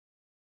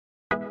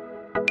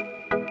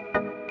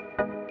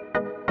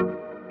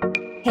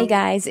Hey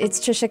guys, it's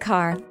Trisha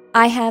Carr.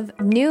 I have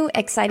new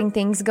exciting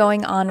things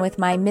going on with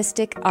my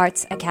Mystic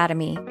Arts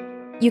Academy.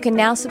 You can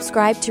now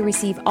subscribe to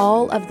receive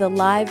all of the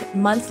live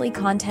monthly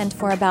content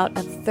for about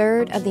a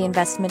third of the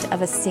investment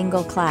of a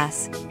single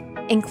class.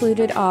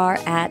 Included are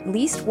at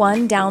least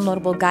one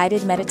downloadable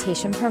guided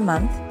meditation per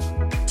month,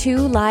 2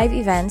 live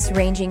events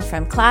ranging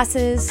from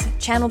classes,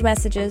 channeled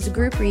messages,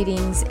 group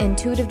readings,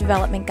 intuitive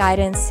development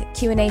guidance,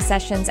 Q&A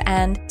sessions,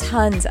 and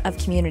tons of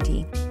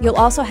community. You'll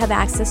also have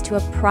access to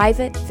a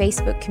private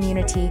Facebook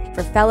community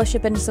for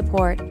fellowship and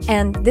support,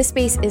 and this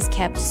space is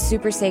kept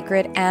super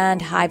sacred and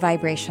high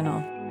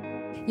vibrational.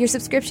 Your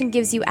subscription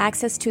gives you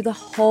access to the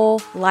whole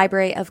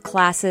library of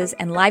classes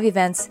and live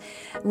events,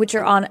 which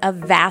are on a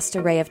vast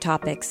array of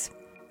topics.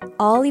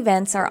 All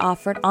events are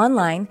offered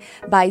online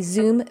by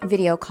Zoom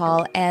video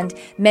call, and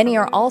many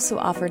are also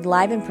offered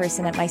live in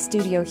person at my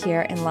studio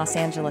here in Los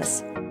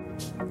Angeles.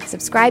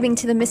 Subscribing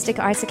to the Mystic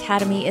Arts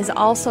Academy is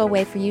also a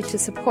way for you to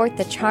support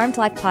the Charmed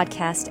Life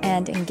podcast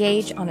and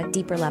engage on a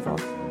deeper level.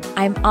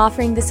 I'm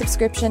offering the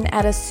subscription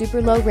at a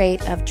super low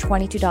rate of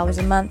 $22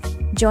 a month.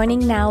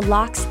 Joining now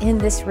locks in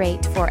this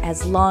rate for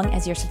as long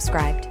as you're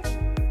subscribed.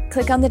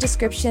 Click on the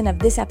description of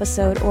this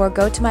episode or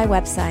go to my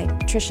website,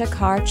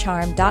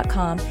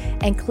 trishacarcharm.com,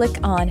 and click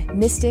on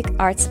Mystic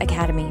Arts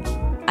Academy.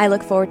 I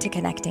look forward to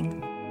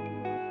connecting.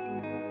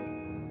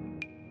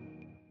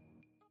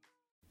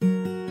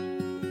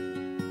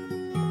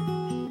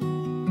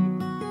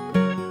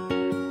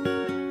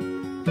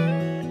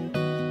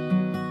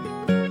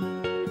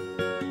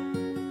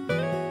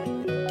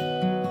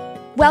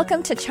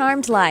 Welcome to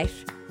Charmed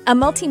Life, a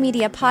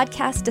multimedia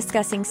podcast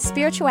discussing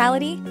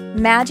spirituality,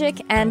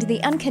 magic, and the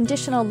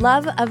unconditional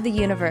love of the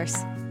universe.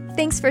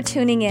 Thanks for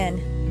tuning in.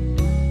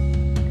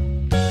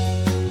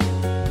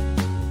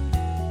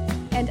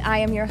 And I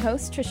am your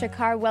host, Trisha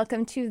Carr.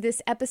 Welcome to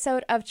this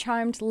episode of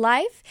Charmed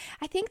Life.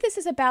 I think this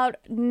is about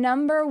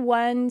number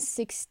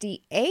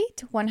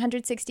 168,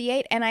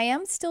 and I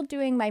am still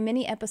doing my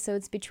mini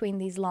episodes between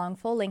these long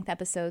full-length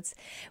episodes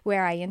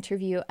where I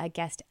interview a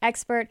guest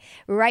expert.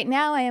 Right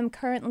now, I am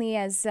currently,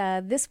 as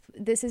this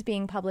is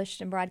being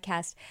published and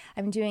broadcast,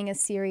 I'm doing a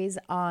series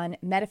on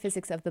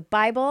metaphysics of the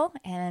Bible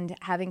and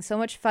having so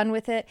much fun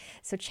with it.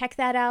 So check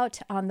that out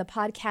on the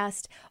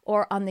podcast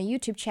or on the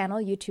YouTube channel,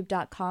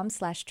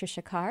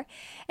 youtube.com/Trisha Carr.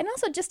 And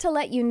also just to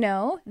let you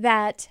know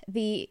that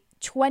the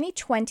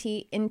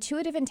 2020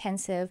 Intuitive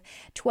Intensive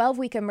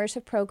 12-week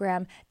immersive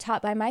program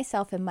taught by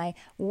myself and my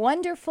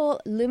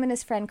wonderful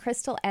luminous friend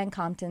Crystal Ann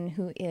Compton,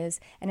 who is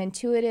an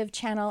intuitive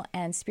channel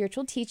and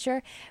spiritual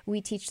teacher. We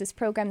teach this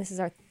program. This is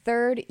our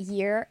 3rd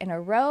year in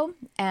a row,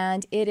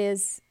 and it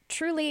is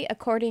truly,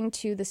 according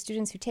to the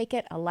students who take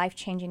it, a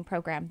life-changing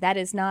program. That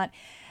is not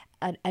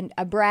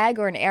a brag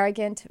or an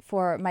arrogant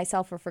for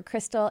myself or for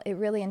Crystal. It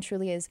really and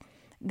truly is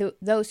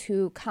those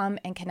who come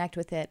and connect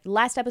with it.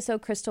 Last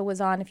episode, Crystal was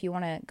on, if you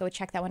want to go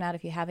check that one out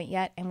if you haven't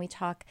yet, and we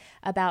talk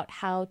about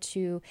how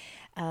to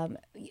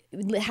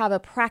have a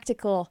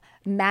practical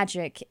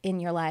magic in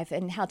your life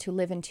and how to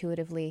live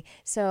intuitively.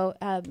 So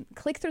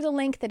click through the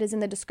link that is in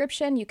the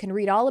description. You can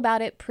read all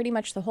about it. Pretty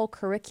much the whole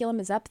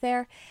curriculum is up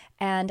there,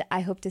 and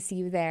I hope to see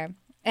you there.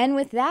 And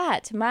with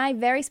that, my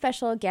very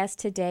special guest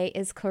today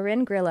is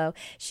Corinne Grillo.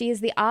 She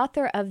is the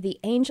author of The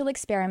Angel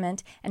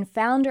Experiment and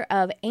founder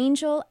of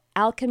Angel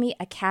Alchemy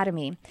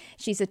Academy.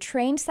 She's a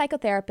trained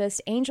psychotherapist,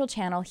 angel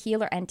channel,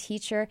 healer, and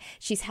teacher.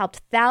 She's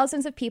helped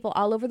thousands of people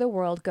all over the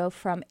world go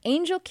from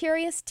angel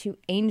curious to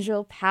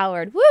angel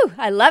powered. Woo!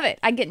 I love it.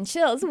 I'm getting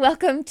chills.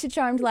 Welcome to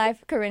Charmed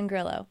Life, Corinne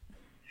Grillo.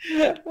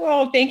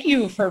 Well, thank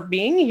you for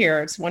being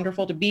here. It's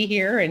wonderful to be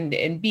here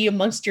and be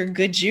amongst your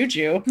good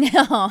juju.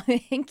 Oh,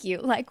 thank you.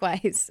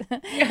 Likewise.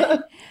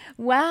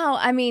 Wow.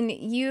 I mean,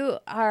 you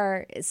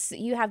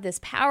have this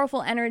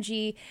powerful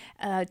energy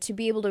to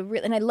be able to,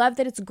 and I love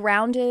that it's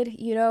grounded,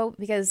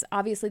 because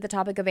obviously the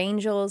topic of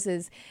angels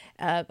is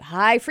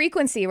high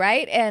frequency,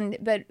 right?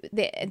 But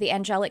the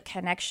angelic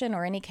connection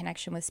or any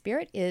connection with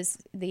spirit is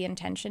the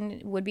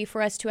intention would be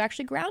for us to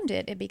actually ground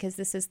it, because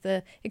this is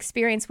the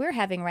experience we're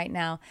having right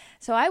now.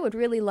 So I would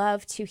really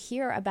love to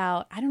hear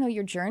about,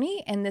 your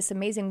journey and this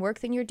amazing work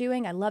that you're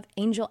doing. I love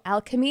angel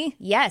alchemy.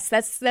 Yes,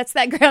 that's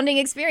that grounding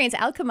experience,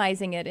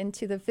 alchemizing it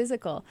into the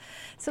physical.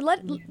 So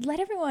let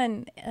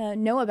everyone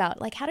know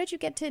about, how did you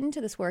get into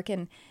this work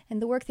and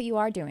the work that you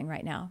are doing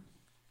right now?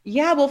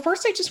 Yeah, well,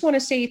 first I just want to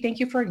say thank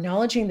you for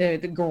acknowledging the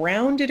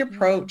grounded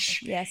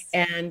approach. Yes.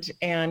 And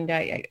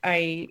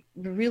I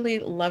really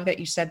love that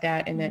you said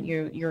that and that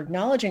you're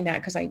acknowledging that,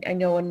 because I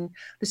know in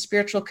the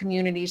spiritual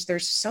communities,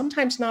 there's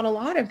sometimes not a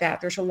lot of that.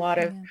 There's a lot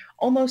of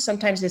almost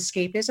sometimes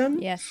escapism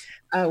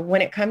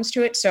when it comes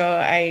to it. So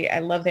I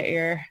love that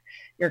you're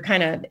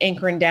kind of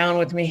anchoring down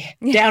with me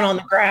down on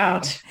the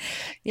ground.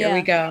 Here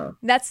we go.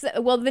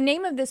 The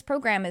name of this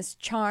program is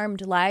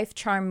Charmed Life,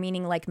 charm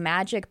meaning like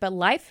magic, but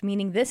life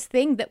meaning this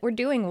thing that we're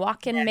doing,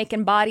 walking,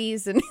 making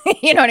bodies. And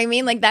you know what I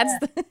mean?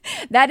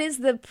 That is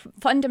the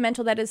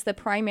fundamental, that is the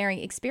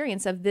primary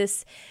experience of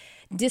this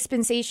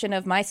dispensation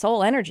of my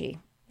soul energy.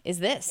 is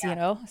this, you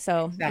know?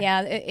 So exactly.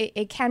 yeah,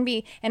 it can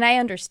be. And I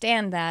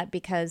understand that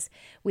because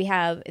we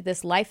have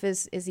this life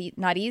is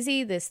not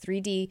easy. This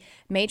 3D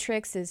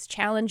matrix is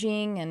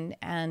challenging,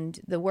 and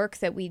the work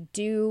that we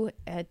do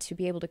to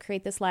be able to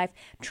create this life,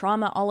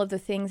 trauma, all of the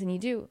things, and we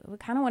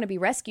kind of want to be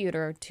rescued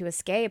or to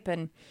escape.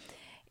 And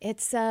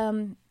it's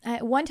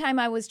one time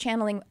I was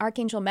channeling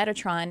Archangel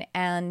Metatron,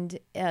 and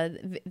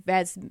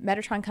as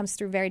Metatron comes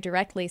through very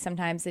directly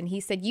sometimes, and he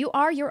said, "You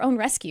are your own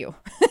rescue."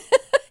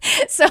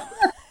 So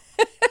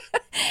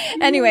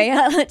anyway,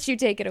 I'll let you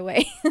take it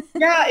away.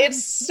 Yeah,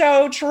 it's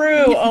so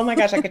true. Oh my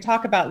gosh, I could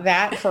talk about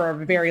that for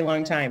a very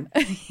long time.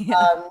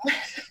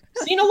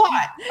 Seen a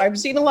lot. I've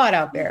seen a lot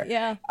out there.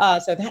 Yeah.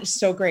 So that's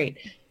so great.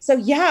 So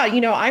yeah,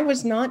 I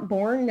was not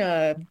born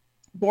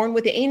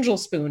with the angel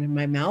spoon in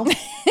my mouth.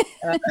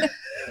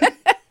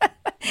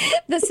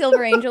 The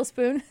silver angel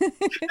spoon.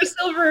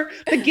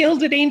 The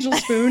gilded angel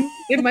spoon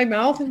in my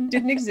mouth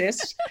didn't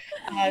exist.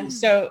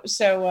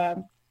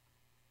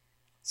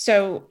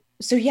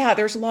 So yeah,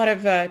 there's a lot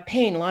of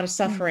pain, a lot of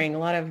suffering, a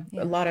lot of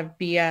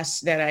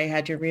BS that I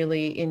had to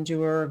really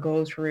endure,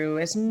 go through,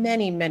 as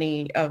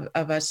many of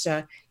us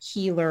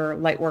healer,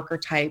 light worker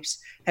types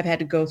have had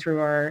to go through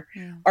our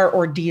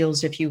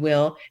ordeals, if you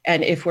will.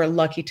 And if we're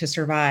lucky to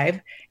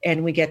survive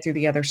and we get through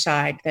the other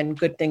side, then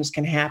good things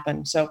can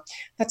happen. So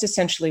that's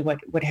essentially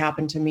what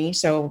happened to me.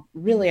 So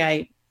really,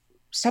 I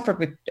suffered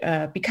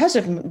with because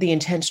of the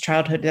intense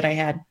childhood that I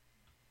had.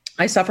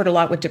 I suffered a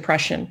lot with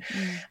depression.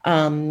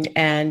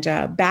 And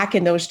back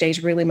in those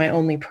days, really my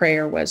only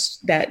prayer was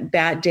that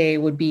that day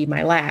would be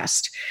my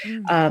last.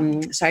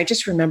 So I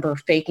just remember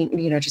faking,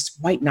 just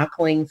white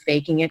knuckling,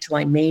 faking it till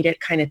I made it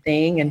kind of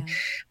thing.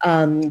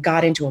 And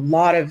got into a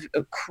lot of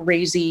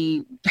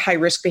crazy high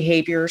risk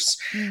behaviors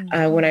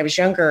when I was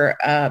younger.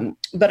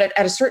 But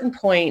at a certain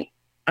point,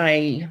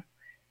 I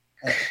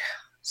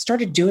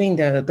started doing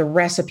the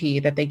recipe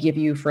that they give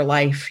you for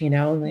life,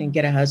 and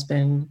get a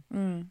husband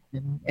and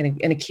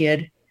a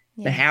kid,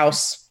 the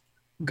house,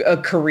 a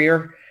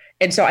career.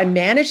 And so I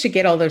managed to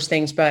get all those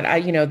things, but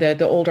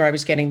the older I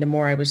was getting, the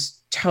more I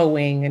was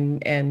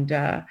towing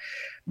and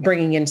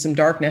bringing in some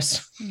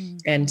darkness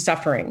and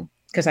suffering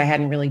because I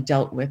hadn't really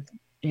dealt with,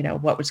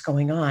 what was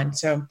going on.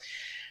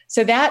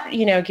 So that,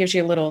 gives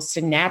you a little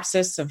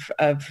synopsis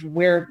of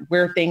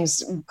where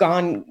things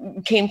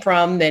came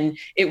from. Then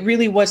it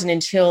really wasn't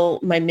until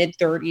my mid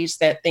 30s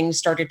that things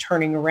started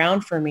turning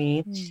around for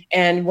me.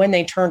 And when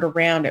they turned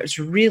around, it was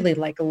really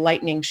like a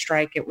lightning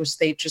strike.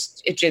 They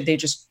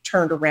just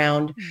turned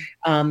around.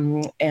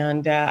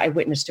 And I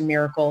witnessed a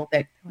miracle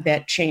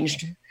that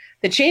changed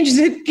it.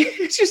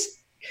 Just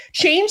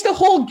changed the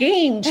whole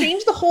game,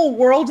 changed the whole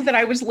world that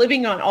I was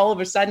living on all of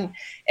a sudden.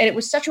 And it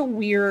was such a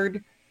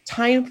weird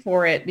time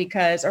for it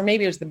or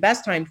maybe it was the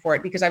best time for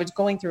it because I was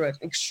going through an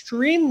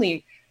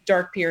extremely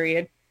dark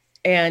period.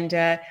 And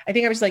I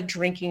think I was like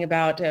drinking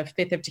about a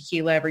fifth of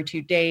tequila every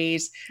 2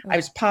 days. I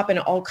was popping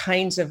all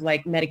kinds of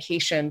like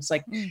medications,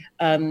 like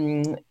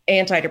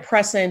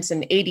antidepressants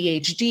and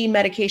ADHD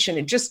medication.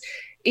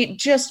 It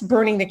just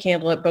burning the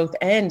candle at both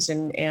ends.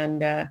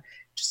 And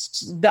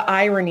just the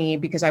irony,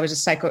 because I was a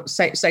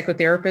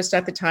psychotherapist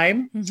at the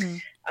time,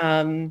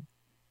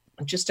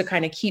 just to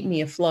kind of keep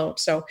me afloat.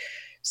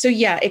 So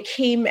yeah, it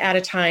came at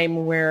a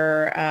time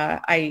where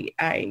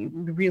I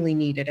really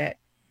needed it,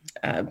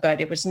 but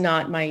it was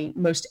not my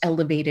most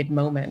elevated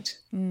moment.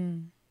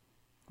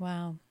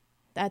 Wow,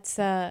 that's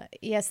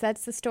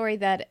that's the story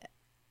that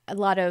a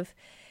lot of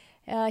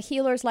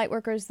healers, light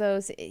workers,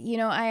 those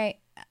I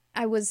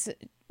was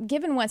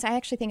given once. I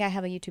actually think I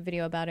have a YouTube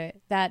video about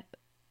it.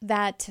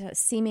 That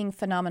seeming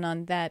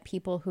phenomenon that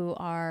people who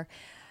are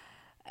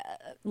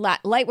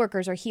light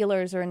workers or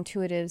healers or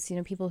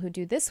intuitives, people who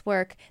do this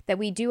work, that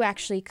we do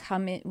actually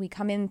come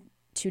in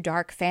to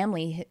dark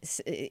family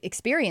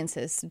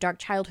experiences, dark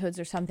childhoods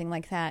or something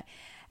like that.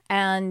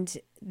 And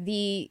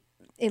the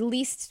at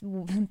least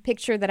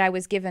picture that I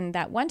was given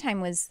that one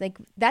time was like,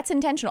 that's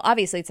intentional.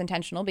 Obviously it's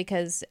intentional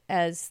because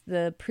as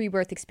the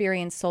pre-birth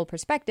experience soul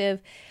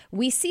perspective,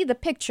 we see the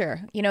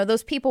picture,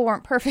 those people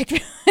weren't perfect.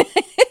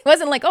 It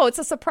wasn't like, oh, it's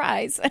a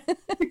surprise.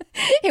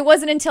 It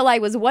wasn't until I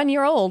was 1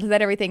 year old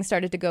that everything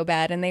started to go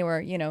bad. And they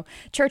were,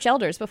 church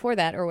elders before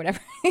that or whatever.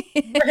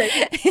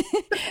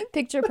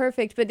 Picture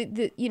perfect. But,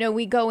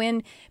 we go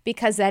in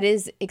because that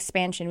is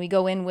expansion. We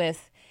go in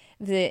with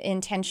the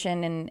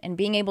intention and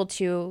being able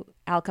to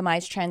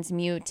alchemize,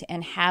 transmute,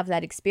 and have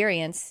that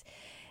experience.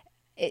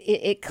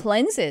 It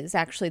cleanses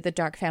actually the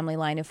dark family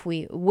line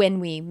when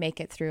we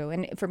make it through.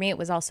 And for me, it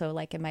was also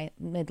like in my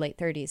mid-late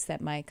 30s that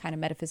my kind of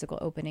metaphysical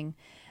opening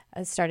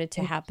started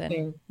to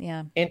happen.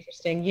 Yeah.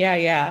 Interesting.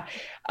 Yeah.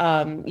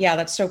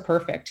 That's so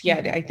perfect. Yeah.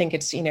 I think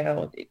it's,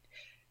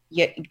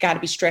 you got to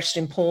be stretched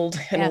and pulled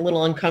and a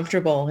little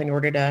uncomfortable in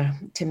order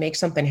to make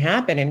something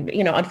happen. And,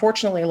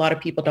 unfortunately, a lot of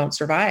people don't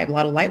survive. A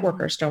lot of light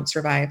workers don't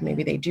survive.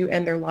 Maybe they do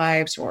end their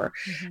lives, or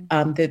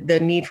the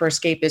need for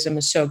escapism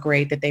is so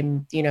great that they,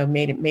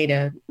 made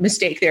a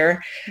mistake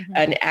there,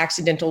 an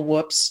accidental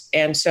whoops.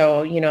 And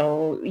so,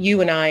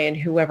 you and I and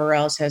whoever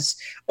else has,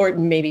 or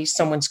maybe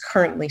someone's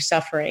currently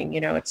suffering,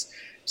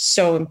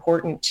 so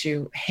important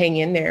to hang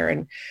in there.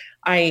 And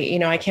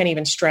I can't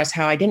even stress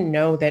how I didn't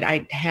know that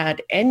I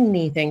had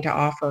anything to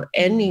offer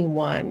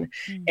anyone.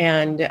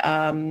 And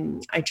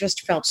I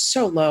just felt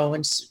so low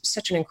and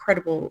such an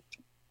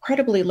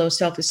incredibly low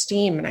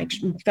self-esteem. And I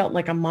just felt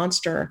like a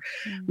monster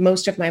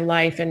most of my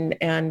life. And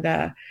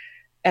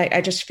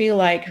I just feel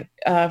like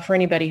for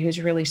anybody who's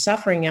really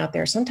suffering out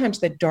there, sometimes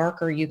the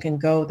darker you can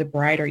go, the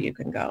brighter you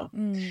can go.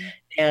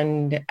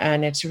 And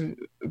it's a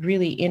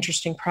really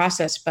interesting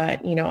process, but,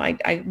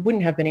 I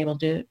wouldn't have been able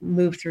to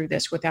move through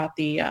this without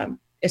the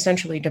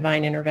essentially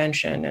divine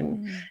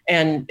intervention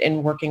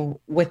and working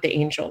with the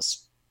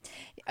angels.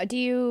 Do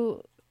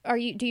you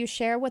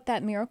share what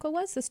that miracle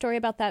was? The story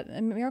about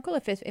that miracle?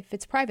 If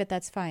it's private,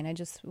 that's fine. I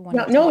just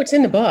want No, it's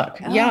in the book.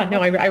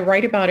 I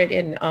write about it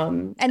in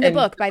and the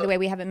book. By the way,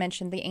 we haven't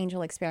mentioned the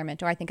angel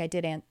experiment, or I think I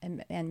did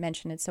and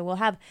mention it. So we'll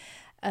have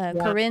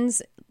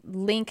Corinne's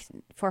link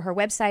for her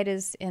website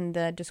is in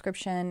the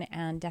description,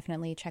 and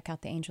definitely check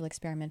out the angel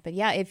experiment. But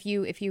yeah, if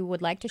you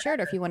would like to share it,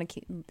 or if you want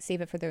to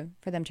save it for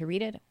them to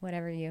read it,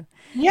 whatever you.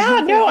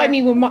 Yeah, no, I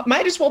mean, we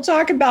might as well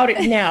talk about it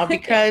now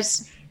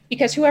because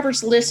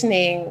whoever's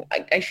listening,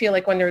 I feel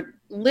like when they're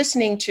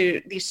listening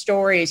to these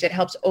stories, it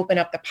helps open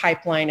up the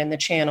pipeline and the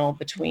channel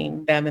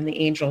between them and the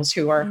angels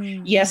who are,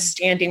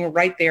 standing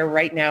right there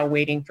right now,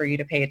 waiting for you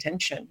to pay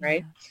attention.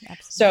 Right. Yeah,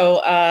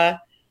 so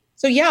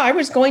I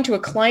was going to a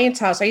client's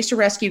house. I used to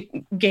rescue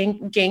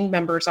gang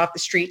members off the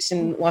streets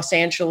in Los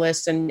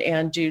Angeles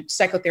and do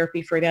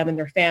psychotherapy for them and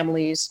their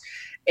families.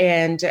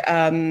 And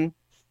I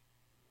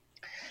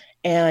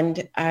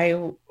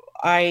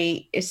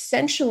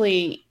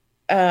essentially,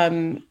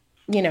 I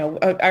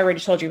already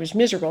told you it was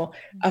miserable.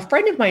 A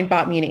friend of mine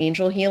bought me an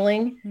angel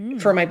healing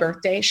for my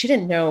birthday. She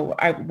didn't know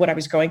what I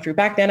was going through.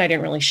 Back then, I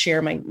didn't really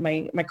share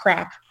my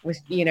crap with,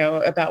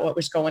 about what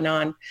was going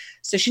on.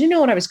 So she didn't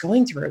know what I was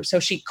going through. So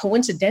she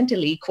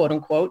coincidentally, quote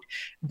unquote,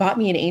 bought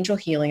me an angel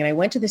healing. And I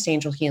went to this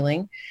angel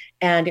healing,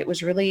 and it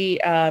was really,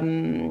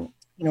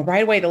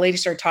 right away, the lady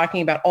started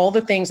talking about all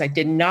the things I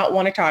did not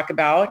want to talk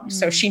about.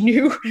 So she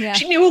knew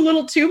a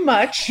little too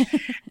much.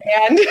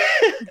 And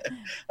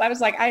I was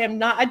like,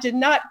 I did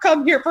not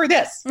come here for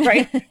this.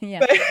 Right.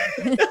 But,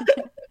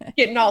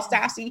 getting all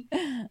sassy,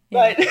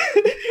 but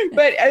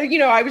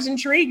I was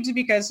intrigued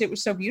because it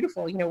was so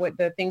beautiful. What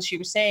the things she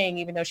was saying,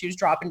 even though she was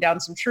dropping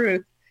down some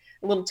truth,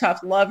 a little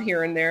tough love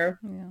here and there.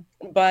 Yeah.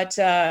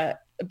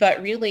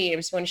 But really it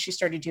was when she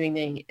started doing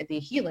the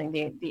healing,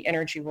 the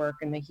energy work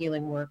and the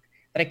healing work,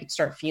 that I could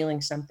start feeling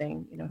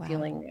something,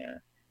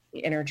 feeling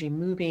the energy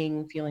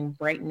moving, feeling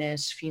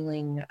brightness,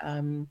 feeling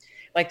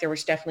like there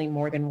was definitely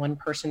more than one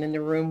person in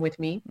the room with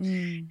me.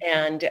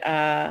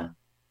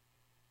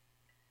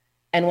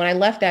 And when I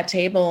left that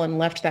table and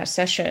left that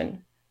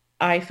session,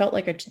 I felt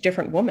like a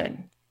different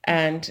woman.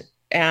 And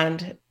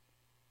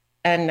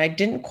I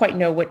didn't quite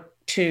know what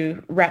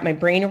to wrap my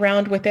brain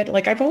around with it.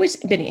 Like, I've always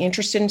been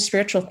interested in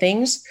spiritual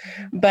things,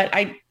 but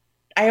I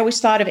always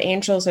thought of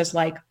angels as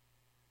like,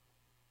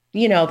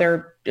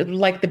 they're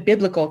like the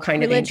biblical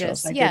kind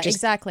religious. Of angels. Like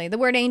Exactly. The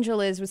word angel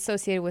is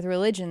associated with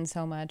religion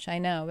so much. I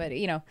know, but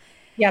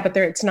Yeah, but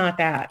it's not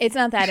that. It's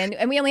not that.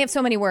 And we only have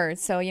so many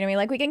words. So,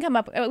 like we can come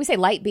up, we say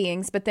light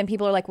beings, but then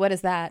people are like, what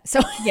is that? So,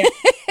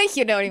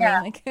 you know what I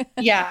mean? Like,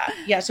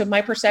 yeah. So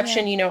my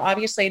perception,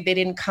 obviously they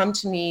didn't come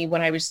to me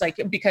when I was like,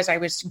 because I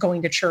was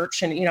going to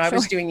church and, I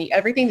was doing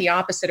everything the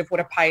opposite of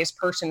what a pious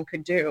person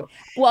could do.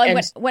 Well,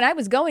 and when I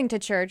was going to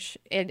church,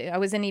 I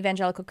was in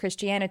evangelical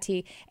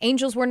Christianity.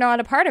 Angels were not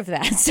a part of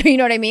that. So, you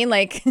know what I mean?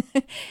 Like,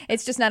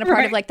 it's just not a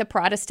part of like the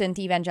Protestant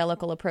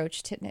evangelical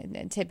approach,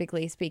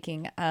 typically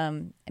speaking.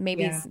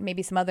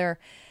 Maybe some other,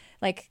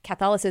 like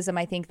Catholicism,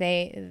 I think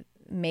they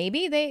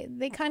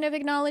kind of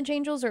acknowledge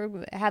angels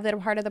or have that a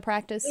part of the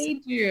practice. They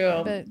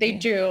do. They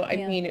do. I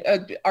mean,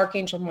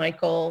 Archangel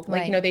Michael,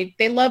 like,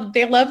 they love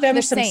them.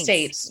 They're some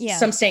saints.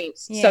 Some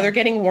saints. Yeah. So they're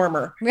getting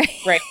warmer.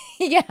 Right.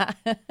 Yeah.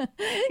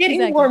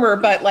 Getting warmer,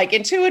 but like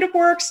intuitive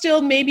work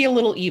still maybe a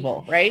little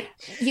evil, right?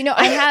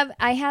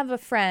 I have a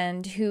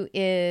friend who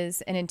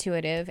is an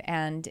intuitive,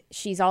 and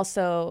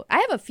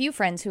I have a few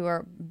friends who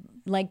are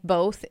like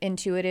both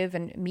intuitive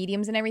and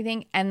mediums and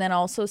everything, and then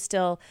also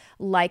still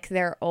like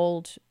their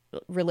old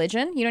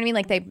religion. You know what I mean?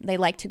 Like they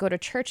like to go to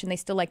church and they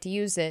still like to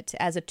use it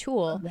as a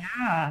tool.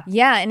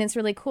 Yeah. And it's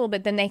really cool.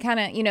 But then they kind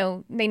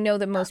of, they know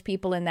that most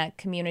people in that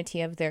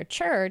community of their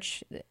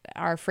church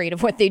are afraid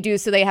of what they do.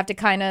 So they have to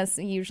kind of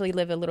usually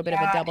live a little bit of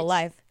a double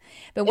life.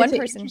 But one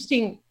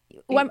person...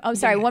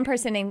 One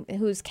person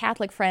whose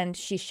Catholic friend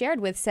she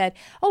shared with said,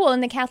 "Oh, well, in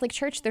the Catholic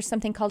Church, there's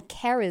something called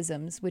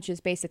charisms, which is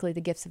basically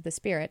the gifts of the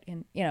Spirit,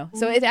 and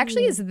so it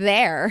actually is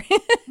there."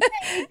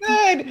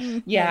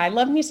 Good. Yeah, I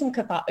love me some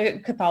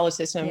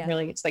Catholicism. Yeah.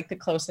 Really, it's like the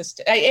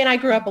closest. And I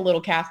grew up a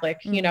little Catholic,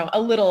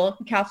 a little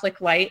Catholic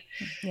light.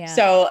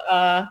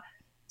 Yeah.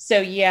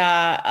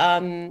 Yeah,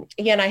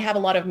 and I have a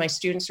lot of my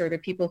students or the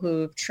people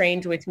who've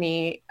trained with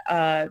me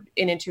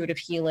in intuitive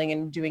healing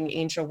and doing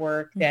angel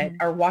work that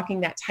are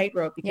walking that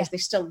tightrope because they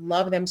still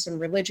love them some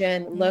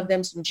religion, love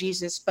them some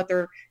Jesus, but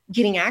they're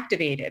getting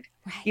activated.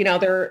 Right. You know,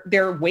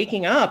 they're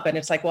waking up and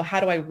it's like, well, how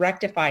do I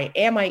rectify?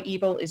 Am I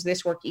evil? Is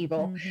this work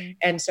evil?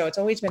 And so it's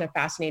always been a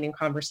fascinating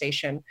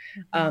conversation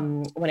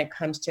when it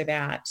comes to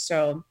that.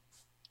 So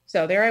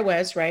there I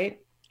was, right?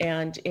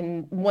 And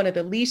in one of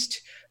the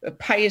least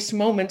pious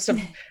moments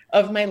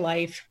of my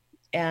life.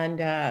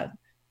 And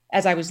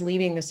as I was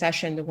leaving the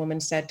session, the woman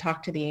said,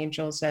 talk to the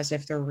angels as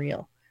if they're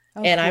real.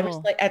 And cool. I was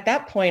like, at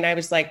that point, I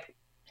was like,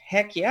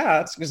 heck yeah,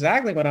 that's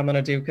exactly what I'm going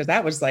to do. Cause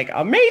that was like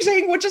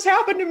amazing what just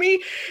happened to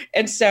me.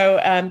 And so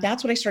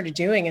that's what I started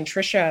doing. And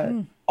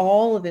Trisha,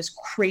 all of this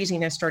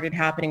craziness started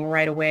happening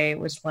right away. It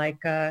was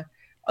like the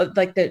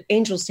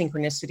angel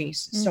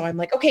synchronicities. So I'm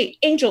like, okay,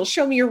 angels,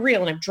 show me you're real.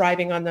 And I'm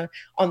driving on the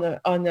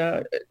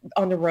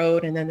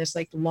road. And then this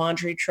like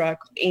laundry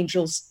truck,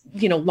 angels,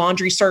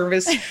 laundry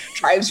service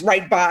drives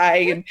right by.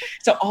 And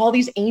so all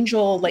these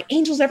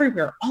angels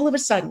everywhere, all of a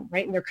sudden,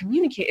 right. And they're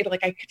communicating,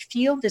 like I could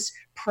feel this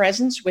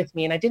presence with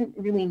me. And I didn't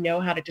really know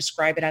how to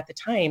describe it at the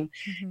time,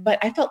 but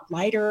I felt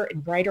lighter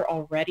and brighter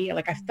already.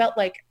 Like I felt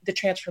like the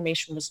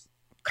transformation was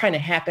kind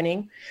of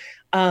happening.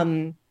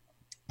 So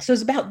it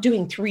was about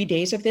doing 3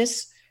 days of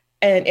this.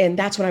 And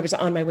that's when I was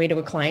on my way to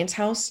a client's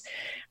house.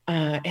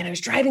 And I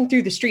was driving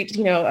through the streets,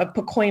 of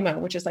Pacoima,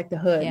 which is like the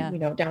hood,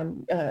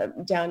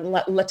 down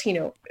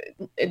Latino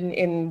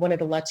in one of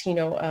the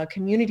Latino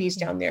communities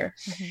down there.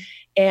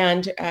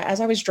 And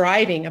as I was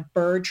driving, a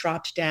bird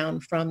dropped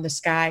down from the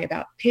sky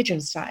about pigeon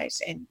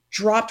size and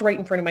dropped right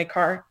in front of my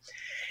car.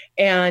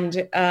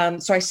 And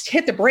so I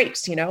hit the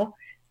brakes,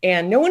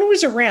 and no one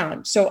was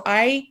around. So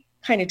I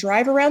kind of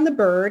drive around the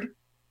bird.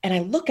 And I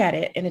look at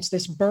it and it's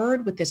this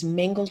bird with this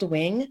mangled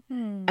wing,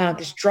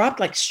 this dropped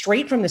like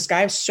straight from the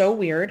sky. It was so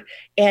weird.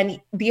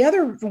 And the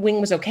other wing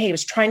was okay. It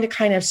was trying to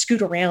kind of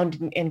scoot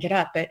around and get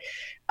up. But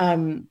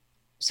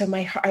so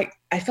my heart,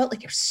 I felt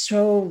like it was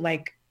so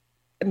like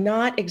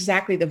not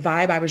exactly the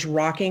vibe I was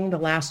rocking the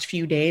last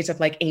few days of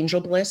like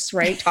angel bliss,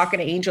 right? Talking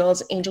to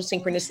angels, angel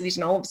synchronicities.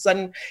 And all of a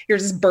sudden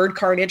here's this bird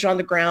carnage on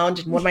the ground.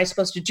 And what am I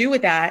supposed to do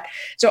with that?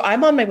 So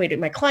I'm on my way to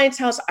my client's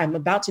house. I'm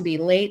about to be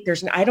late.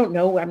 I don't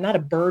know. I'm not a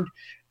bird,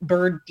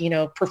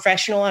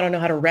 professional. I don't know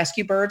how to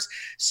rescue birds.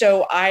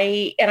 So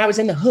I was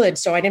in the hood,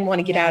 so I didn't want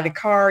to get out of the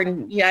car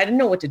and I didn't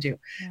know what to do.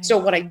 Right. So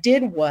what I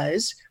did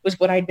was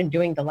what I'd been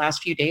doing the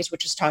last few days,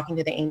 which is talking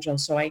to the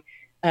angels. So I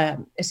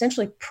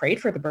essentially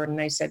prayed for the bird and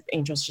I said,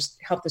 angels, just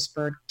help this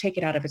bird, take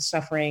it out of its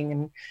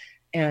suffering.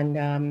 And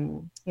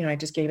I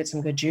just gave it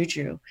some good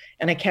juju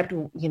and I kept,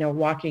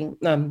 walking,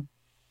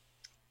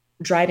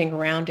 driving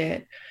around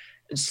it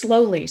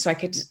slowly so I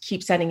could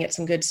keep sending it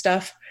some good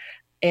stuff.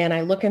 And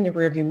I look in the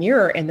rearview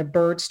mirror and the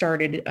bird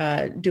started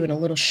doing a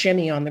little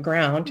shimmy on the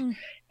ground.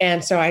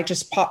 And so I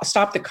just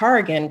stopped the car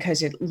again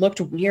because it looked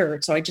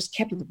weird. So I just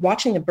kept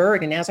watching the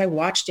bird. And as I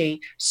watched, a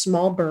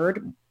small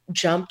bird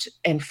jumped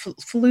and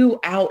flew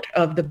out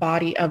of the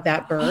body of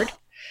that bird.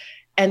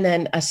 And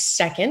then a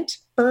second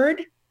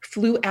bird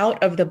flew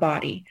out of the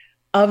body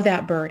of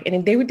that bird.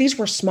 And these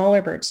were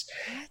smaller birds,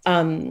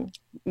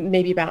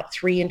 maybe about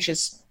 3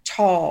 inches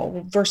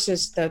tall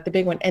versus the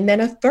big one. And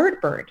then a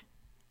third bird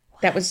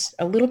that was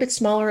a little bit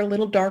smaller, a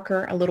little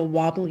darker, a little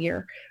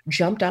wobblier,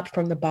 jumped up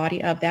from the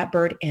body of that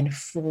bird and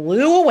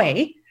flew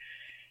away.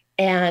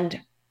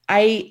 And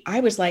I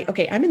was like,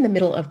 okay, I'm in the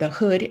middle of the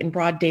hood in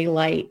broad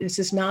daylight. This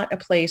is not a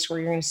place where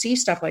you're going to see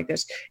stuff like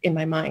this in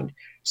my mind.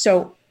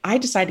 So I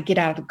decided to get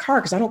out of the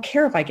car because I don't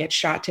care if I get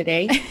shot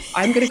today.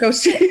 I'm going to go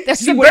see.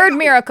 There's a bird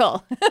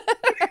miracle.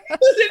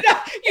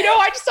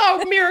 I just saw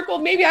a miracle.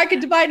 Maybe I could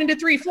divide into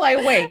 3, fly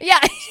away. Yeah.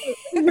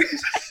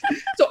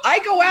 So I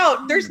go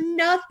out. There's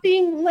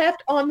nothing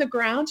left on the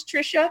ground,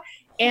 Trisha.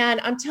 And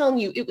I'm telling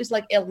you, it was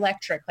like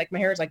electric. Like my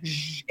hair is like,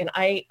 and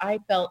I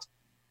felt,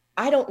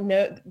 I don't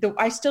know,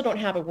 I still don't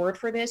have a word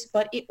for this,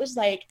 but it was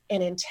like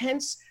an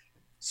intense,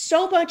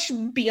 so much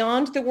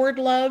beyond the word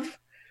love.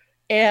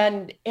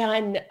 And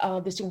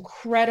this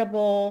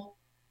incredible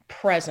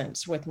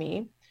presence with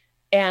me.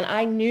 And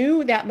I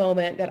knew that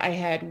moment that I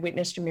had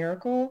witnessed a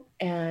miracle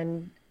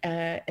and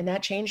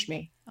that changed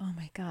me. Oh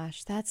my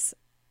gosh.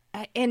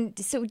 And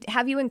so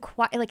have you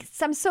inquired, like,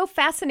 I'm so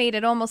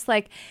fascinated, almost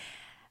like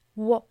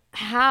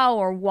how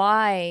or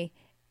why,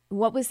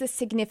 what was the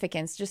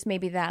significance? Just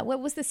maybe that, what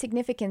was the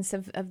significance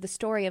of the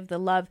story of the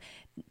love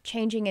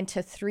changing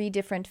into 3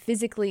 different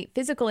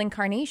physical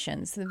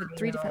incarnations, the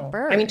 3 different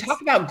birds? I mean,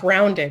 talk about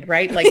grounded,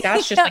 right? Like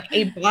that's just like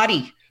a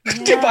body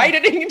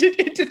divided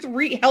into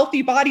 3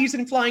 healthy bodies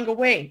and flying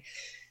away.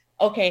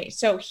 Okay.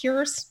 So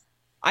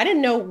I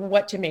didn't know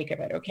what to make of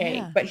it. Okay.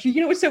 Yeah. But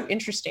what's so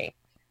interesting?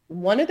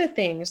 One of the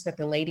things that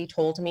the lady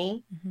told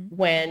me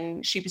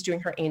when she was doing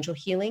her angel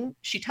healing,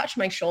 she touched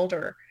my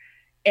shoulder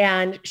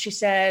and she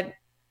said,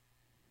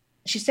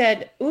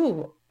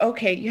 ooh,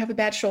 okay, you have a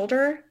bad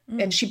shoulder.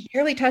 And she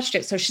barely touched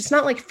it. So she's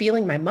not like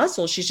feeling my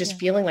muscles. She's just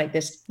feeling like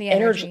this the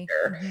energy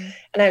there.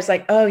 And I was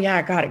like, oh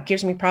yeah, God, it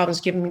gives me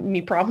problems, giving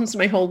me problems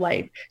my whole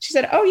life. She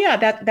said, oh yeah,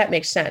 that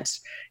makes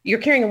sense. You're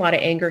carrying a lot of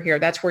anger here.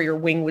 That's where your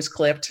wing was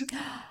clipped.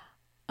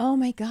 Oh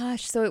my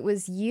gosh. So it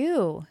was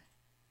you.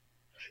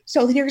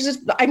 So there's this,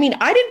 I mean,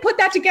 I didn't put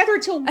that together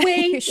until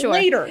way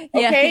later.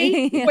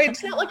 Okay. Yeah.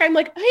 It's not like I'm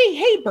like,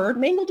 hey, bird,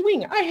 mangled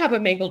wing. I have a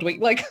mangled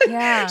wing. Like,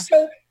 yeah.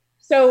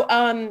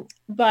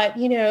 But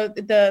you know,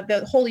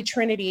 the Holy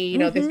Trinity, you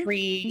know, the three,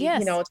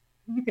 you know,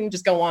 you can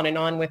just go on and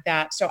on with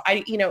that. So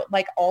I, you know,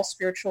 like all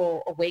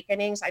spiritual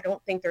awakenings, I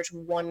don't think there's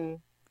one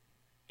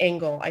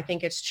angle. I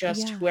think it's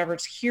just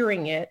whoever's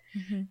hearing it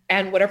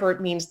and whatever it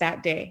means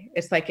that day.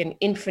 It's like an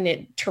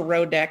infinite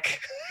tarot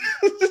deck.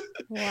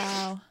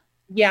 Wow.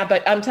 Yeah,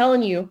 but I'm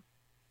telling you,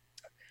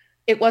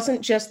 it wasn't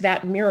just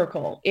that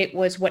miracle. It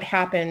was what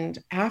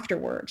happened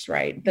afterwards,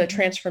 right? The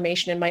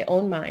transformation in my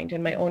own mind,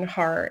 in my own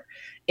heart,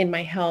 in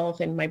my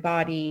health, in my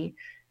body.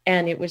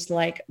 And it was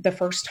like the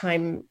first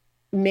time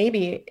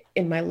maybe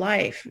in my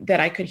life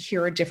that I could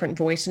hear a different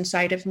voice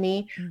inside of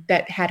me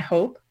that had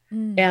hope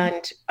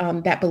and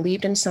that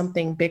believed in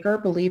something bigger,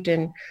 believed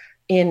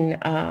in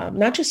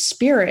not just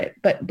spirit,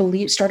 but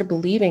started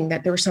believing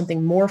that there was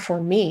something more for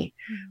me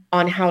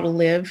on how to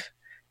live.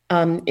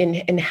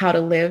 In how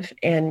to live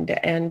and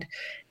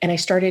I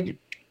started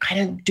kind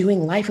of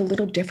doing life a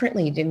little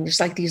differently, and just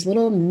like these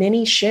little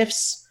mini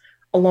shifts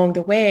along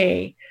the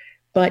way.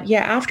 But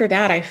yeah, after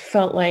that, I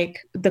felt like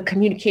the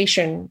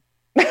communication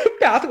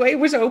pathway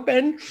was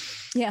open,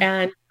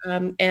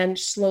 and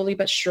slowly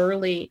but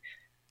surely,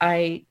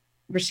 I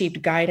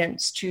received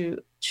guidance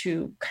to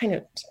kind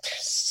of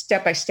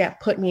step by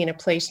step put me in a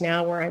place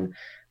now where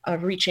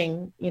I'm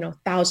reaching, you know,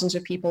 thousands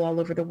of people all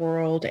over the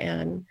world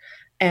and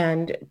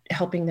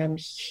helping them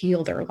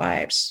heal their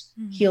lives,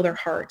 heal their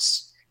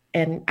hearts,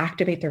 and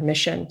activate their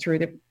mission through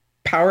the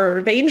power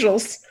of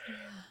angels.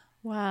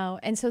 Wow.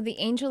 And so the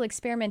angel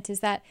experiment,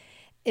 is that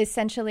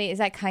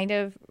kind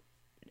of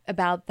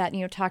about that,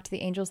 you know, talk to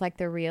the angels like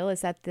they're real? Is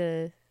that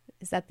the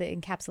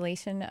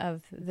encapsulation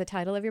of the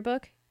title of your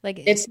book? Like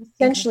it's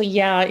essentially,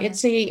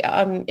 it's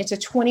a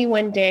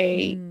 21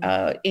 day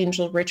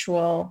angel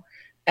ritual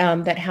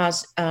that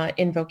has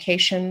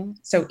invocation.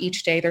 So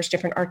each day there's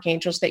different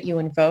archangels that you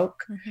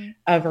invoke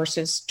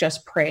versus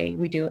just pray.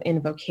 We do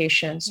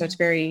invocation. So it's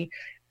very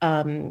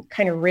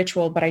kind of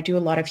ritual, but I do a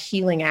lot of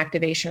healing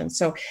activation.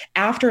 So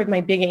after my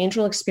big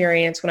angel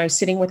experience, when I was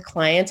sitting with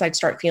clients, I'd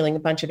start feeling a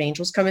bunch of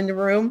angels come in the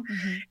room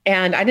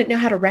and I didn't know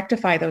how to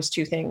rectify those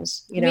two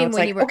things. You know, it's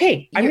like,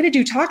 okay, I'm going to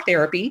do talk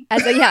therapy. In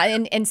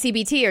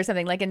CBT or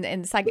something, like in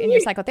your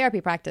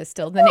psychotherapy practice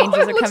still, the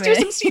angels are coming in. Let's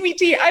do some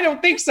CBT. I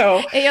don't think so.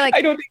 And you're like,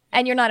 I don't think.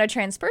 And you're not a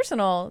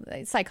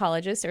transpersonal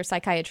psychologist or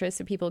psychiatrist,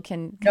 so people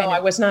can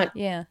I was not.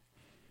 Yeah.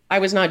 I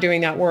was not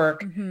doing that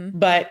work,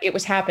 but it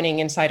was happening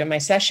inside of my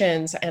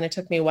sessions. And it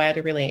took me a while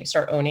to really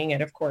start owning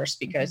it, of course,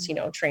 because, you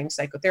know, trained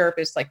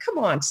psychotherapists, like, come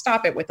on,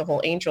 stop it with the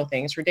whole angel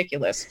thing. It's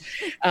ridiculous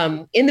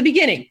in the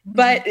beginning.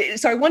 But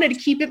so I wanted to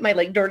keep it my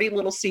like dirty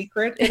little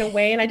secret in a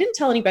way. And I didn't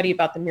tell anybody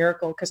about the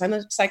miracle because I'm a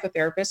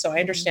psychotherapist. So I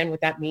understand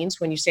what that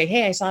means when you say,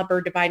 hey, I saw a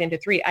bird divide into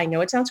three. I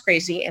know it sounds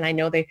crazy. And I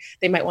know they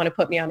might want to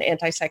put me on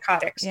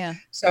antipsychotics. Yeah.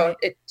 So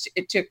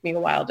it took me a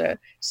while to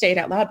say it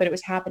out loud, but it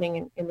was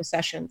happening in the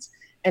sessions.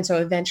 And so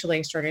eventually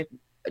I started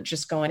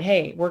just going,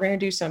 hey, we're going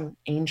to do some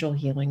angel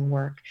healing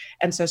work.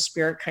 And so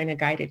spirit kind of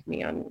guided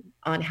me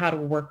on how to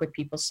work with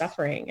people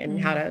suffering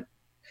and how to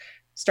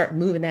start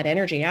moving that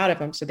energy out of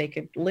them so they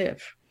could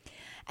live.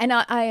 And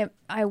I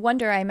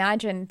wonder, I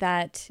imagine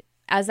that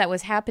as that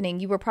was happening,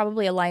 you were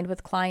probably aligned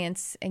with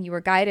clients and you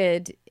were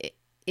guided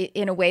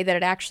in a way that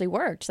it actually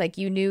worked. Like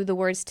you knew the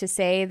words to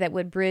say that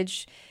would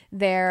bridge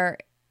their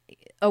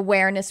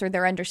awareness or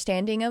their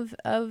understanding of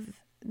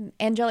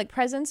angelic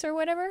presence or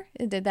whatever.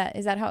 Is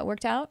that how it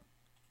worked out?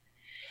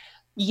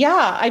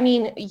 Yeah. I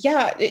mean,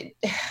 yeah.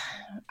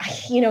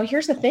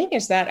 Here's the thing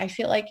is that I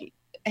feel like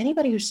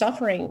anybody who's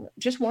suffering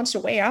just wants a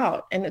way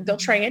out and they'll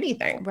try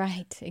anything.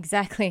 Right.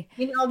 Exactly.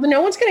 You know,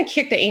 no one's going to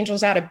kick the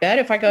angels out of bed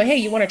if I go, hey,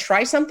 you want to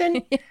try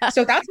something?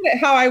 So that's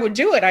how I would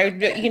do it.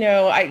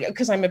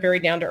 Because I'm a very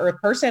down to earth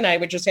person, I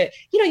would just say,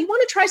 you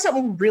want to try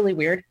something really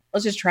weird?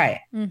 Let's just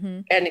try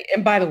it.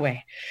 And by the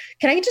way,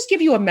 can I just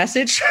give you a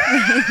message?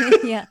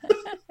 Yeah.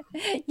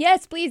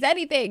 Yes, please.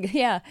 Anything.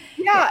 Yeah.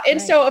 Yeah. And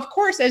so of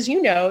course, as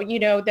you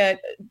know that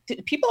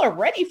people are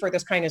ready for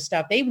this kind of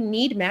stuff. They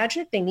need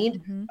magic. They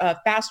need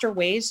faster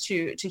ways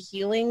to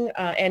healing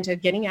and to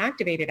getting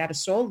activated at a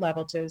soul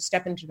level to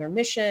step into their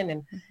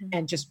mission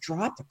and just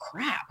drop the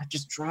crap.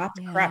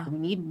 We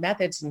need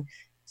methods. And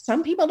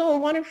some people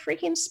don't want to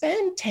freaking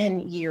spend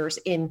 10 years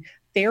in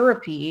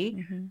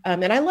therapy.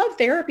 And I love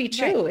therapy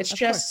too. Right, it's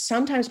just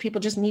sometimes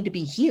people just need to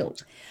be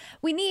healed.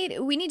 We need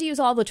to use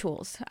all the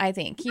tools, I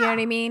think. You know what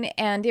I mean?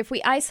 And if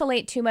we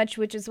isolate too much,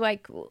 which is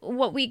like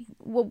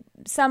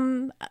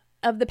some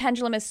of the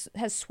pendulum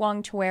has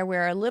swung to where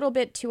we're a little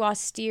bit too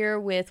austere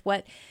with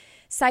what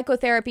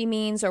psychotherapy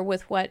means or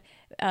with what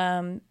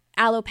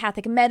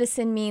allopathic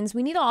medicine means.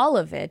 We need all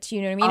of it.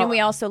 You know what I mean? And we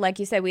also, like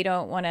you said, we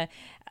don't want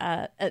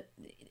to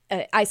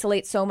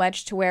isolate so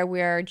much to where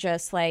we're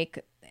just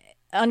like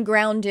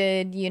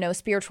ungrounded,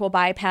 spiritual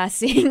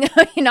bypassing,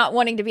 not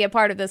wanting to be a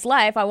part of this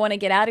life. I want to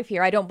get out of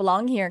here. I don't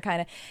belong here,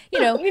 kind of,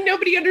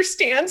 Nobody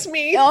understands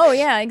me. Oh,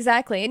 yeah,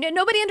 exactly.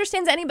 Nobody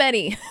understands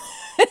anybody.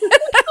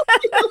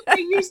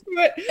 Used to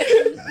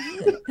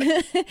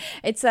it.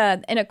 It's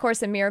in A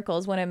Course in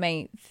Miracles, one of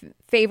my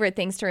favorite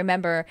things to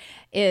remember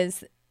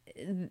is,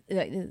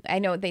 I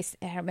don't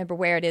remember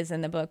where it is in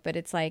the book, but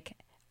it's like,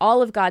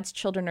 all of God's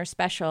children are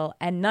special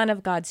and none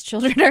of God's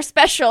children are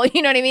special.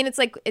 You know what I mean? It's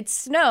like, it's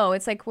snow.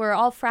 It's like we're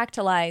all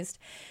fractalized,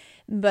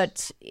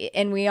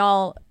 and we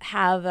all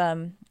have,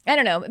 I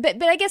don't know,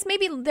 but I guess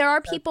maybe there are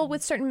people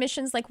with certain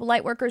missions like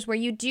light workers where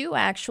you do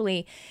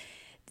actually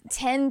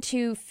tend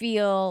to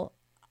feel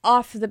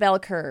off the bell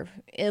curve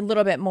a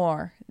little bit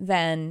more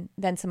than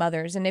some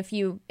others. And if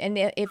you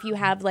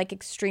have like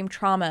extreme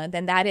trauma,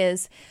 then that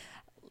is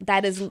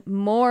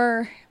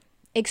more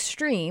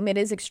extreme. It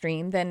is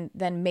extreme than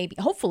maybe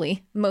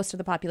hopefully most of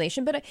the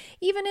population. But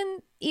even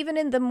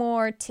in the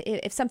more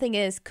if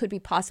something could be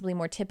possibly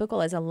more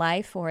typical as a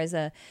life or as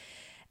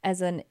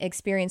an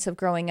experience of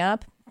growing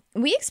up,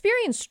 we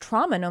experience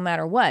trauma no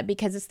matter what,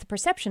 because it's the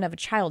perception of a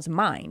child's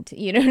mind.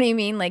 You know what I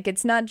mean? Like,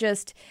 it's not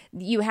just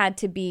you had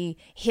to be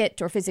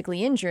hit or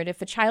physically injured.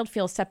 If a child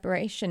feels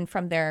separation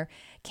from their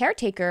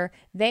caretaker,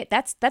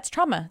 that's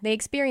trauma. They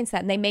experience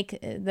that, and they make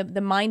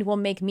the mind will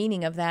make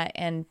meaning of that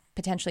and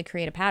potentially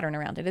create a pattern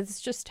around it. It's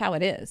just how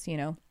it is,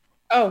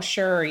 Oh,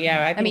 sure.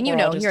 Yeah. I mean, you're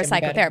a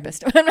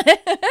psychotherapist.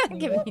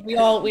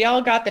 we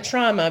all got the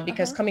trauma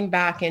because coming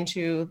back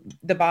into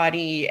the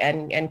body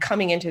and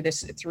coming into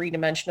this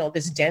three-dimensional,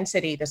 this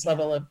density, this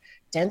level of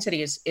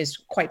density is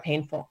quite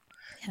painful,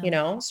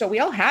 so we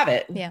all have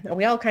it. Yeah.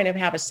 We all kind of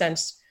have a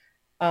sense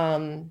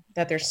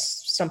that there's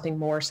something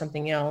more,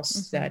 something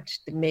else that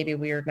maybe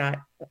we are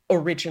not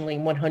originally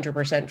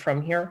 100%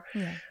 from here.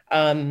 Yeah.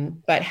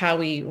 But how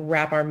we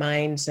wrap our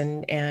minds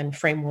and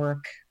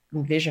framework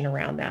vision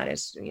around that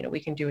is, we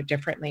can do it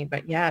differently.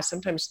 But yeah,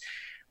 sometimes,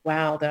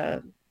 wow,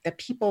 the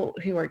people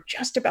who are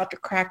just about to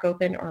crack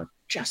open are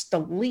just the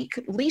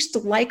least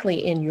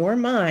likely in your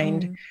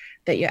mind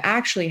that you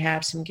actually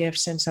have some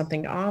gifts and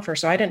something to offer.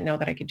 So I didn't know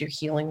that I could do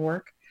healing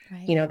work.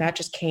 Right.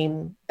 That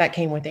came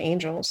with the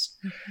angels.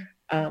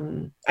 I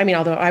mean,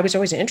 although I was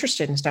always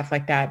interested in stuff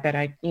like that, but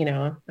I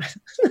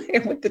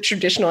went the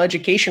traditional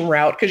education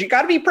route because you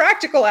got to be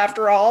practical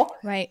after all.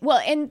 Right.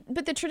 Well,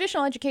 but the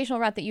traditional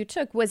educational route that you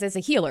took was as a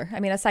healer. I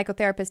mean, a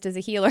psychotherapist is a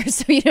healer.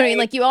 So,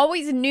 like you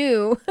always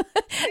knew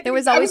there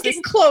was always this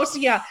close.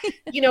 Yeah.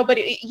 But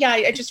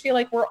I just feel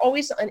like we're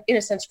always in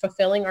a sense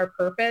fulfilling our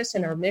purpose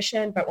and our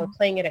mission, but we're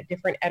playing it at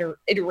different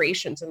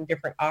iterations and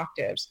different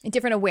octaves. And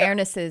different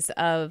awarenesses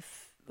of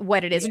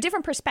what it is,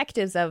 different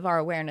perspectives of our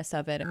awareness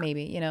of it,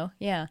 maybe,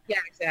 yeah,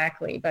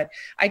 exactly. But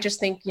I just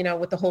think,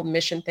 with the whole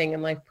mission thing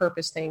and life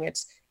purpose thing,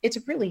 it's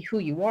really who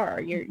you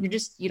are. You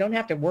don't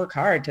have to work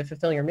hard to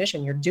fulfill your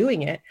mission. You're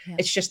doing it. Yeah.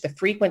 It's just the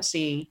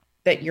frequency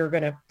that you're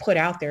going to put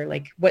out there,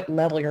 like what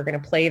level you're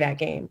going to play that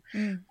game.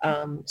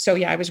 So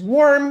yeah, I was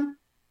warm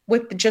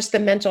with just the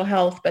mental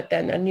health, but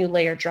then a new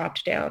layer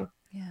dropped down.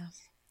 Yeah.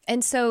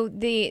 And so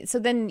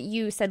then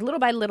you said little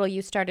by little,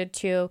 you started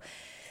to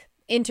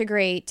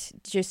integrate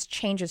just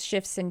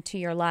shifts into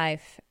your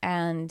life.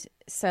 And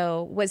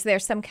so was there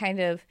some kind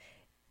of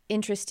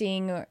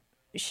interesting,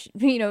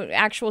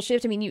 actual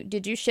shift? I mean,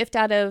 did you shift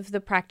out of the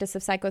practice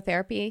of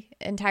psychotherapy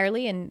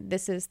entirely? And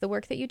this is the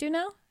work that you do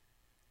now?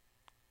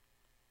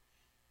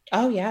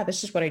 Oh yeah,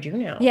 this is what I do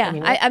now. Yeah.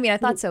 I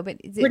thought so, but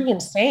it's pretty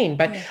insane,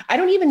 but yeah. I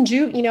don't even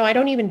do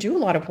a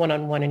lot of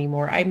one-on-one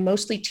anymore. I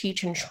mostly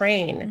teach and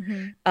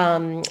train,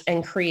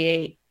 and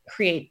create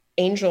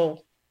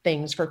angel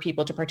things for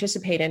people to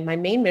participate in. My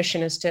main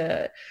mission is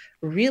to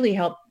really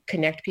help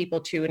connect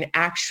people to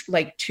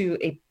to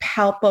a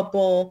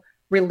palpable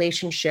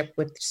relationship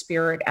with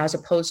spirit, as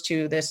opposed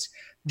to this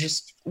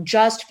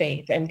just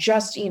faith and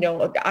just,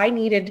 I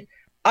needed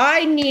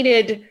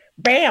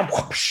bam,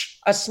 whoosh,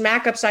 a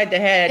smack upside the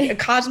head, a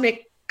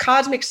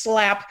cosmic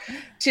slap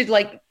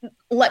to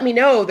let me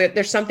know that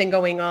there's something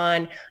going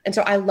on. And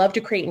so I love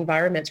to create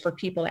environments for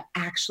people to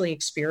actually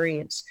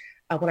experience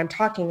what I'm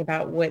talking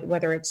about,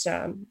 whether it's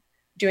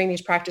doing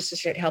these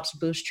practices. It helps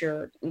boost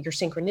your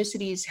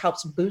synchronicities,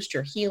 helps boost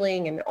your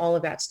healing and all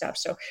of that stuff.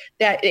 So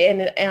that,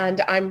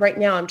 and I'm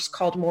just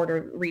called more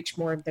to reach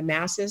more of the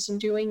masses in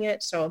doing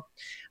it. So,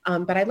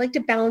 but I'd like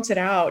to balance it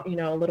out,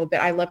 a little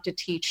bit. I love to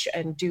teach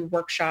and do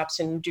workshops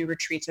and do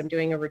retreats. I'm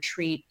doing a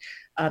retreat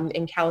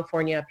in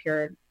California up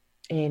here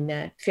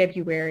in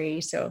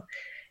February. So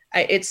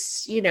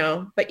it's,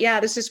 but yeah,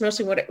 this is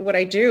mostly what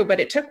I do, but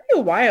it took me a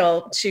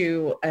while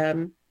to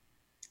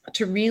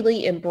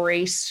really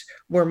embrace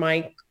where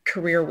my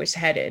career was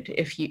headed,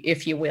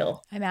 if you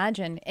will. I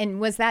imagine. And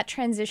was that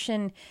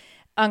transition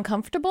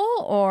uncomfortable,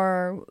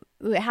 or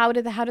how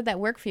did that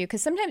work for you?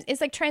 Because sometimes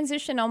it's like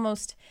transition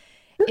almost,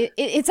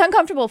 it's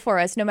uncomfortable for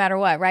us no matter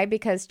what, right?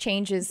 Because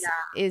change is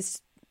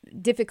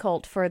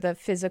difficult for the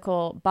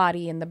physical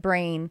body and the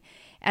brain.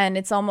 And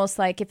it's almost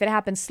like if it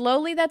happens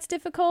slowly, that's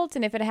difficult.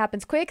 And if it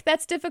happens quick,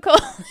 that's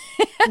difficult.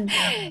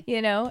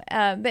 You know,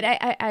 but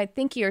I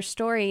think your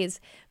story is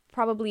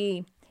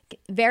probably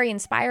very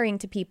inspiring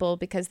to people,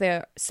 because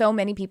there so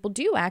many people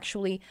do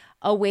actually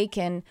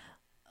awaken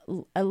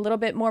a little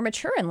bit more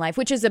mature in life,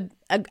 which is a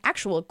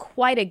actual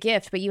quite a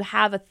gift. But you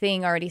have a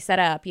thing already set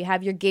up. You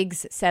have your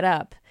gigs set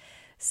up.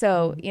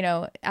 So, you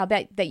know, I'll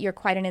bet that you're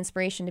quite an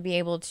inspiration to be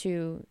able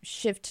to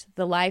shift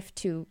the life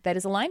to that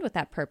is aligned with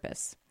that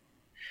purpose.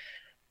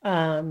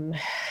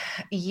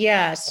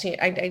 Yes,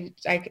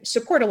 I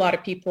support a lot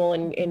of people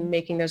in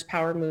making those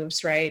power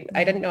moves, right?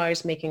 I didn't know I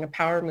was making a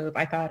power move.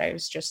 I thought I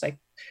was just like,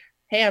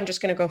 hey, I'm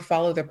just going to go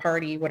follow the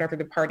party, whatever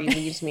the party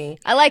leads me.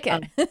 I like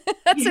it.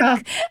 That's a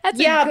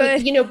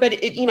good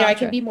but you know, I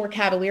can be more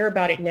cavalier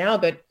about it now,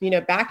 but you know,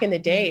 back in the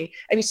day,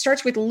 I mean, it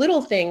starts with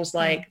little things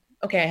like,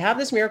 okay, I have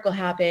this miracle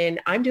happen.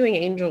 I'm doing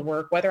angel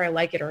work, whether I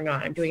like it or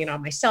not. I'm doing it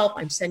on myself.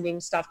 I'm sending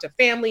stuff to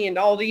family and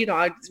all the, you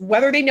know,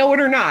 whether they know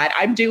it or not,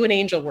 I'm doing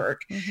angel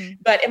work.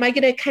 But am I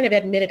going to kind of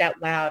admit it out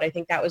loud? I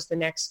think that was the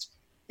next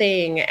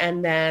thing.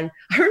 And then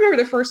I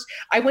remember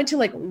I went to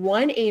like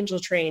one angel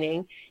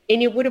training,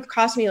 and it would have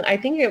cost me, I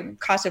think it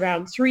cost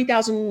around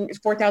 $3,000,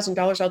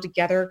 $4,000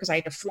 altogether, because I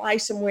had to fly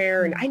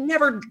somewhere. And I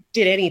never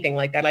did anything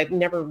like that. I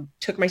never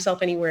took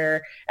myself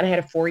anywhere. And I had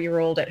a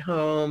 4-year-old at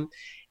home.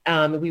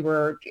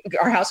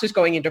 Our house was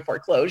going into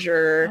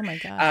foreclosure. Oh my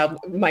God.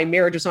 My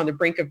marriage was on the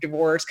brink of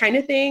divorce, kind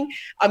of thing.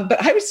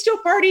 But I was still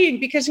partying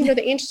because, you know,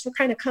 the angels were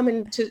kind of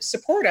coming to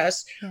support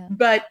us. Yeah.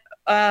 But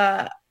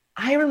I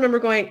remember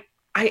going,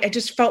 I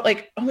just felt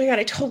like, oh my God,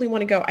 I totally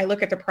want to go. I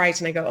look at the price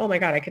and I go, oh my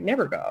God, I could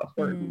never go,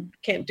 or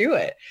can't do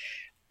it.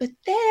 But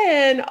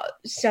then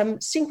some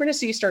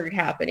synchronicity started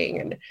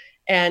happening,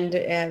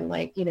 and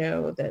like, you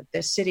know,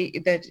 the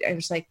city that I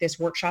was like this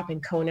workshop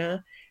in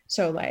Kona.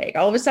 So like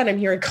all of a sudden I'm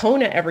hearing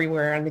Kona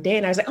everywhere on the day.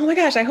 And I was like, oh my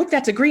gosh, I hope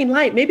that's a green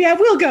light. Maybe I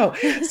will go.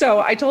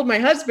 So I told my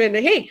husband,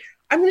 hey,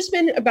 I'm going to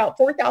spend about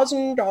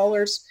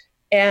 $4,000.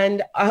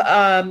 And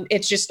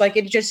it's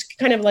just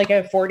kind of like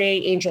a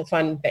 4-day angel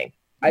fun thing.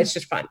 It's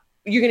just fun.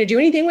 You're going to do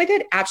anything with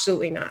it?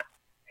 Absolutely not.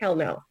 Hell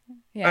no.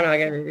 Yeah. I'm not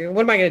going to do.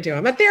 What am I going to do?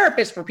 I'm a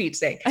therapist, for Pete's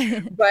sake.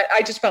 But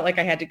I just felt like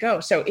I had to go.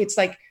 So it's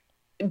like,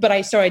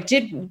 I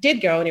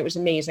did go, and it was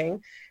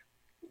amazing.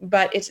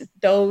 But it's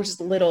those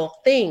little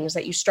things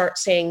that you start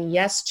saying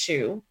yes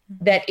to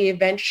that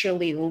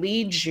eventually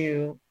leads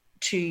you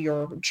to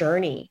your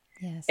journey.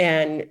 Yes.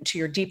 And to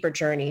your deeper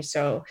journey.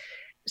 So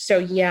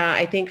yeah,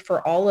 I think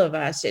for all of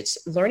us, it's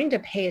learning to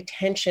pay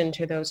attention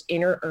to those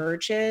inner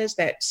urges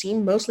that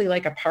seem mostly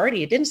like a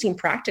party. It didn't seem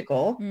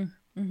practical.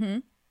 Mm-hmm.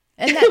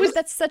 And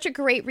that's such a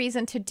great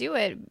reason to do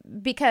it,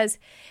 because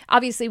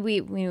obviously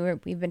we've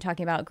been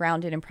talking about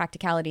grounded and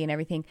practicality and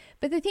everything.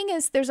 But the thing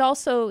is, there's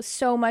also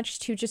so much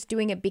to just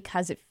doing it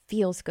because it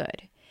feels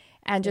good,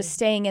 and just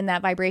staying in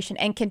that vibration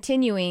and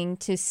continuing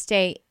to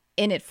stay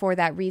in it for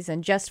that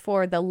reason, just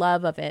for the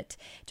love of it,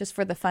 just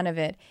for the fun of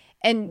it,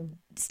 and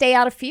stay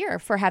out of fear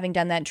for having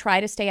done that. And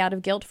try to stay out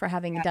of guilt for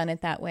having done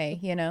it that way,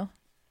 you know?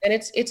 And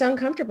it's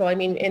uncomfortable. I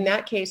mean, in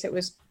that case, it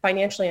was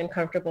financially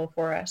uncomfortable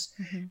for us.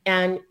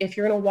 And if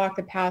you're going to walk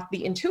the path,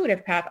 the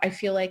intuitive path, I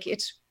feel like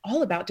it's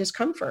all about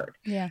discomfort.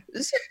 Yeah.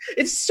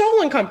 It's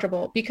so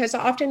uncomfortable, because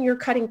often you're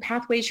cutting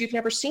pathways you've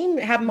never seen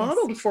have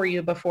modeled for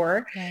you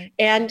before. Right.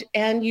 And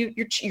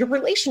your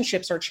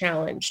relationships are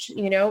challenged,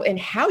 you know, and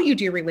how you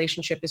do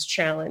relationship is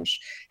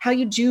challenged. How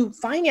you do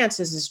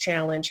finances is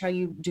challenged. How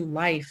you do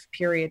life,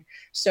 period.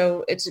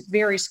 So it's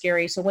very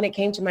scary. So when it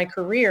came to my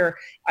career,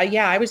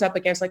 I was up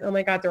against like, oh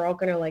my God, they're all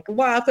going to like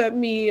laugh at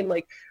me and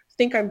like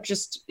think I'm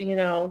just, you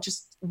know,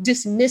 just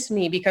dismiss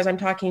me because I'm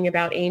talking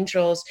about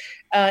angels.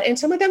 And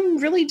some of them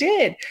really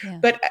did,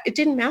 but it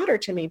didn't matter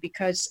to me,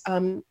 because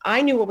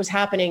I knew what was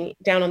happening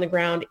down on the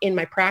ground in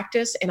my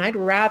practice. And I'd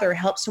rather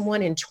help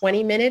someone in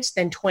 20 minutes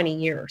than 20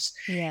 years.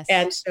 Yes.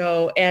 And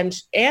so,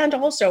 and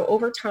also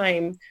over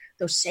time,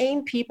 those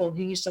same people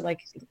who used to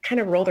like kind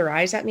of roll their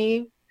eyes at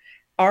me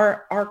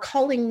are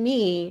calling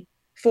me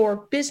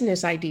for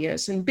business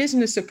ideas and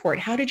business support.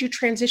 How did you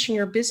transition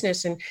your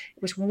business? And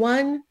it was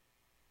one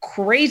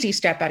crazy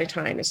step at a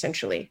time,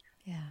 essentially.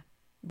 Yeah.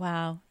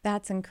 Wow.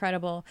 That's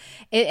incredible.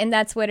 And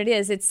that's what it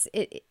is. It's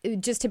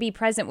just to be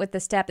present with the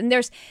step. And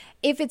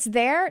if it's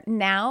there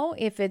now,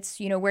 if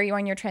it's, you know, where you are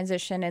in your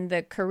transition and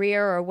the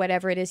career or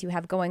whatever it is you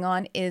have going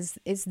on is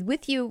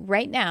with you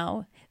right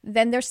now,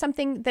 then there's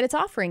something that it's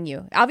offering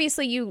you.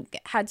 Obviously you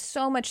had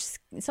so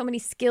many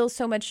skills,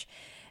 so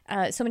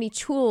many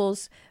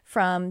tools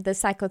from the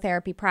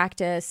psychotherapy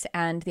practice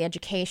and the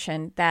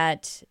education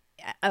that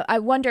I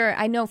wonder,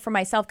 I know for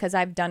myself, because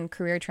I've done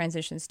career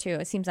transitions too.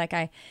 It seems like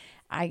I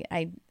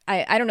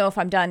don't know if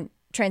I'm done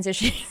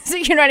transitioning. So,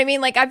 you know what I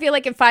mean? Like, I feel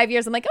like in 5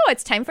 years, I'm like, oh,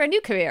 it's time for a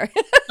new career.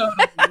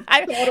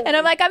 And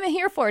I'm like, I'm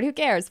here for it. Who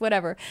cares?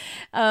 Whatever.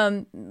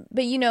 But,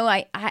 you know,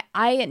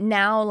 I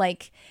now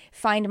like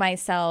find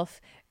myself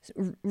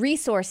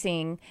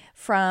resourcing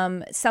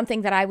from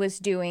something that I was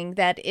doing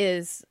that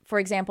is, for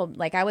example,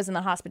 like I was in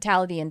the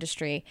hospitality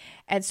industry.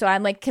 And so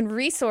I'm like, can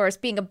resource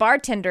being a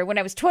bartender when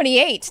I was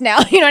 28 now.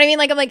 You know what I mean?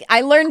 Like, I'm like,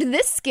 I learned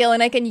this skill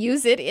and I can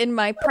use it in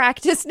my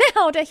practice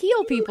now to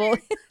heal people.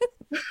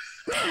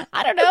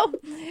 I don't know.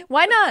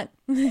 Why not?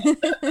 Yeah,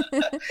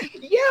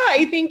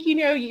 I think, you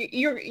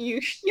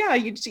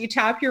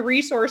tap your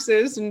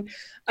resources. And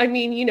I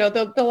mean,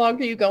 the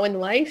longer you go in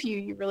life,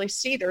 you really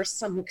see there's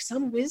some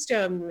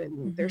wisdom,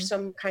 and there's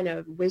some kind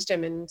of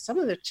wisdom in some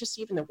of the, just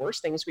even the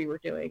worst things we were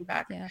doing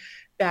back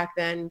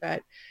then.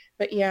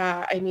 But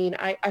yeah, I mean,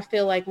 I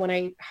feel like when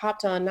I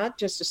hopped on not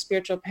just a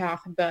spiritual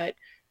path, but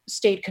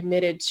stayed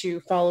committed to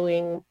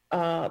following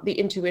the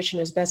intuition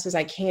as best as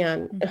I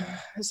can,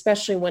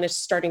 especially when it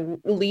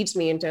leads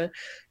me into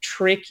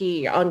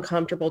tricky,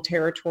 uncomfortable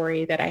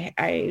territory, that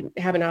I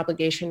have an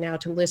obligation now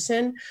to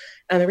listen.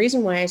 And the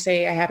reason why I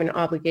say I have an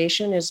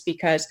obligation is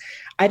because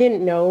I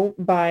didn't know,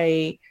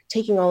 by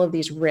taking all of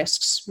these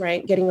risks,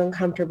 right? Getting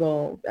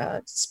uncomfortable,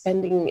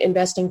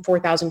 investing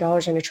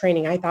 $4,000 in a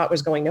training I thought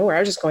was going nowhere. I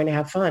was just going to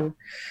have fun.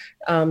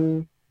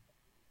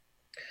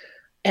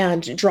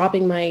 And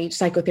dropping my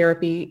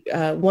psychotherapy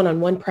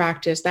one-on-one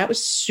practice, that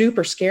was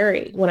super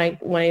scary when I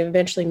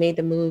eventually made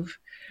the move.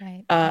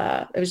 Right.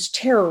 It was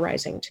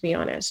terrorizing, to be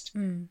honest.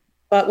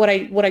 But what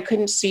I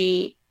couldn't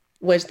see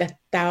was the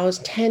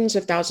tens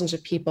of thousands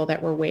of people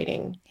that were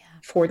waiting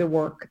for the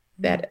work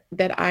that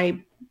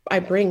I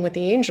bring with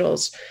the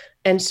angels.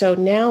 And so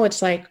now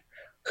it's like,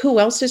 who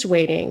else is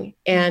waiting?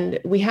 And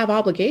we have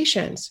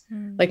obligations.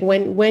 Like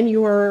when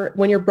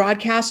your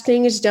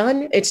broadcasting is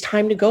done, it's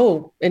time to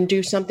go and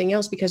do something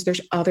else, because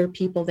there's other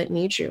people that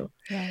need you.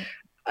 Right.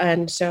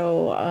 And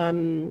so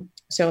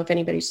if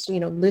anybody's,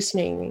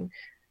 listening,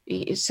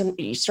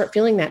 you start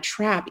feeling that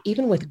trap,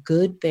 even with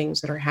good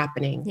things that are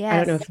happening. Yes. I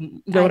don't know if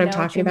you know what I'm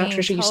talking about,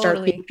 Trisha. You start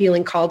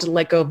feeling called to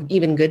let go of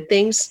even good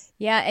things.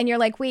 Yeah. And you're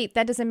like, wait,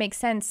 that doesn't make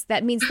sense.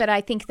 That means that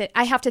I think that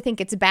I have to think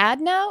it's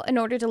bad now in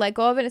order to let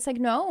go of it. It's like,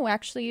 no,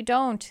 actually you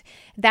don't.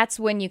 That's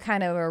when you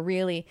kind of are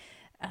really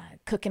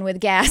cooking with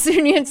gas.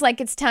 And it's like,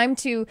 it's time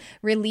to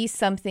release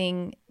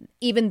something,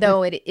 even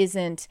though it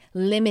isn't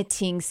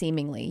limiting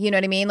seemingly, you know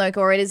what I mean? Like,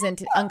 or it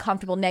isn't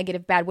uncomfortable,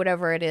 negative, bad,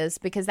 whatever it is,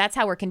 because that's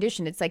how we're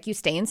conditioned. It's like you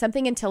stay in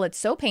something until it's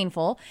so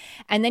painful,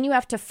 and then you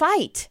have to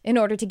fight in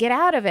order to get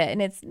out of it.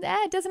 And it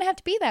doesn't have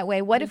to be that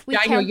way. What if we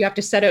I know you have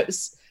to set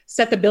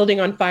the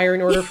building on fire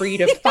in order for you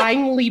to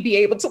finally be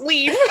able to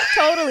leave.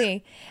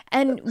 Totally.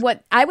 And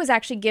what I was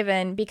actually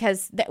given,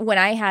 because when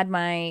I had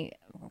my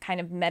kind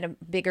of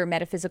bigger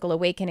metaphysical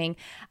awakening,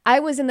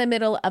 I was in the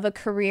middle of a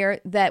career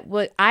that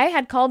I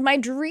had called my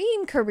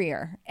dream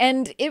career.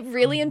 And it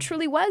really and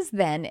truly was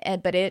then.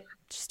 But it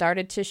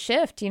started to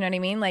shift, you know what I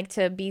mean? Like,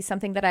 to be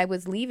something that I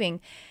was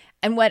leaving.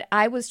 And what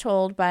I was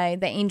told by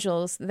the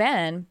angels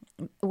then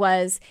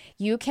was,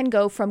 you can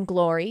go from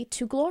glory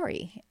to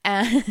glory.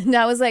 And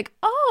I was like,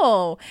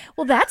 oh,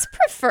 well, that's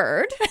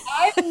preferred.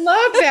 I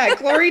love that.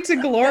 Glory to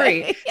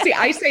glory. Yeah. See,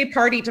 I say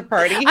party to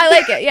party. I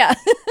like it. Yeah.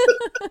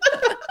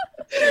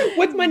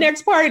 What's my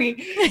next party?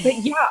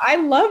 But yeah, I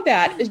love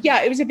that.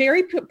 Yeah, it was a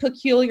very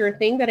peculiar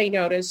thing that I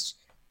noticed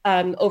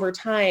over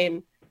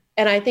time.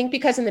 And I think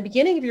because in the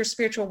beginning of your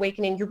spiritual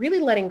awakening, you're really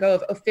letting go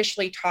of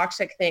officially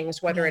toxic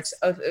things, whether it's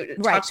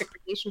toxic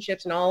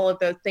relationships and all of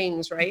the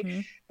things, right?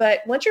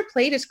 But once your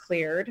plate is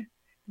cleared,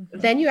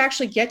 then you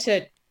actually get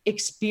to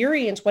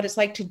experience what it's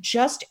like to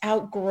just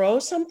outgrow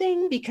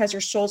something, because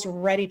your soul's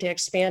ready to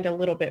expand a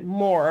little bit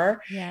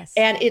more. Yes.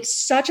 And it's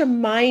such a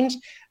mind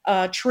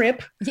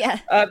trip. Yeah.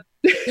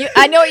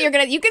 I know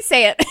what you could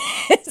say it.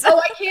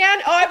 I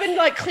can. I've been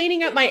like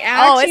cleaning up my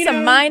act. Oh, it's a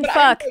mind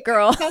fuck,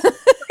 girl.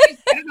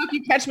 I don't know if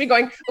you catch me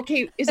going,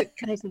 okay,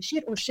 can I say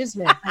shit or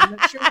shiznit? I'm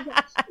not sure.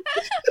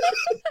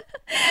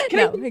 Can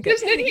I say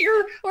shiznit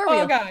here?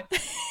 Oh God.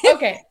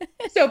 Okay.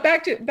 So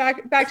back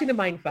to the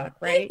mind fuck,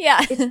 right?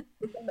 Yeah.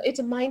 It's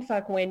a mind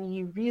fuck when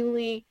you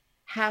really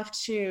have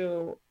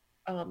to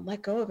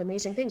let go of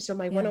amazing things. So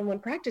my one-on-one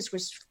practice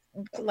was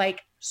like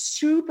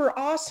super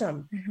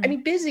awesome. I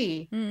mean,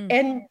 busy.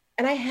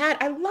 And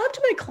I loved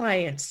my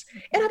clients,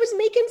 and I was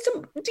making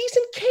some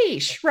decent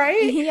cash,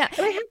 right? Yeah.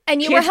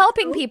 And you were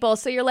helping people.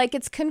 So you're like,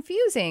 it's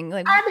confusing.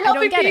 Like, I'm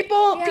helping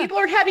people. Yeah. People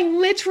are having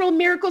literal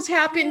miracles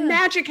happen,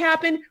 magic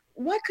happen.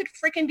 What could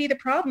freaking be the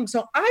problem?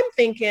 So I'm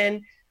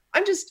thinking,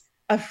 I'm just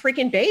a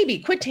freaking baby.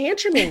 Quit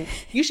tantruming.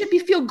 You should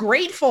feel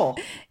grateful.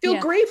 Feel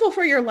grateful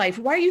for your life.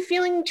 Why are you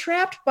feeling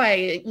trapped by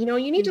it?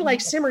 You need to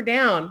like simmer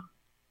down.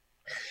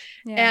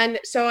 Yeah. And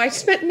so I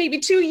spent maybe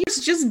 2 years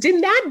just in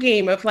that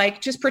game of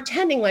like, just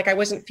pretending like I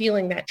wasn't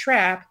feeling that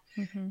trap.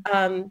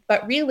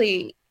 But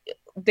really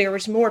there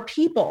was more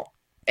people,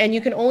 and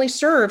you can only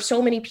serve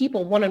so many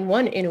people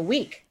one-on-one in a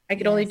week. I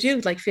could only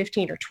do like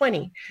 15 or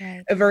 20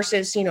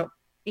 versus, I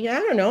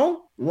don't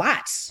know,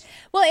 lots.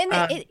 Well,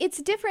 and it's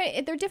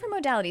different. There are different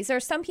modalities. There are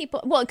some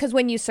people, because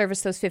when you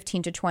service those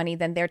 15 to 20,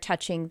 then they're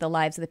touching the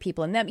lives of the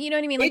people in them. You know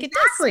what I mean? Like, it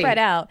does spread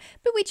out,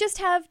 but we just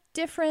have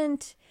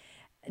different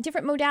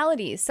different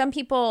modalities. Some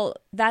people,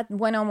 that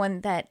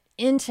one-on-one, that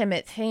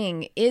intimate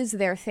thing is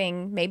their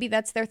thing. Maybe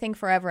that's their thing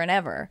forever and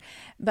ever.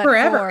 But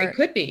forever, it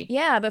could be.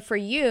 Yeah, but for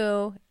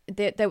you,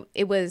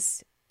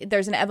 there's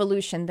an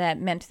evolution that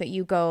meant that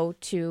you go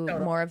to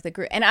more of the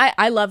group. And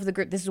I love the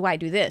group. This is why I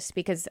do this,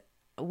 because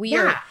we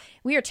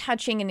are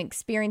touching and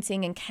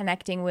experiencing and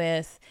connecting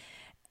with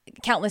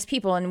countless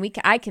people, and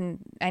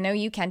I know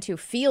you can too,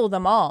 feel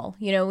them all.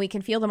 We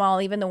can feel them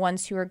all, even the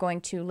ones who are going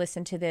to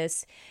listen to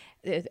this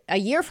a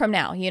year from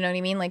now. You know what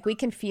I mean? Like, we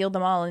can feel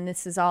them all, and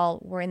this is all,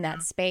 we're in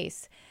that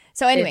space.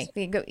 So anyway,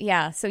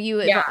 so you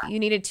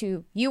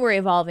were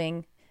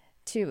evolving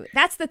to,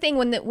 that's the thing,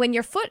 when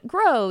your foot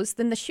grows,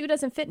 then the shoe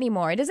doesn't fit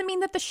anymore. It doesn't mean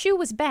that the shoe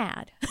was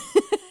bad.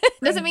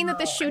 It doesn't mean that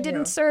the shoe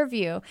didn't serve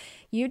you.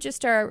 You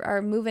just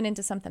are moving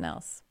into something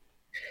else.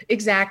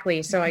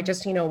 Exactly. So I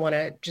just, want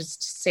to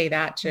just say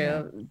that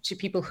to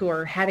people who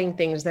are having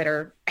things that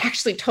are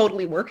actually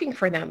totally working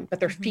for them, but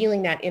they're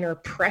feeling that inner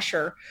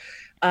pressure.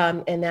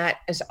 And that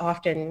is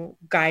often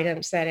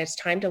guidance that it's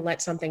time to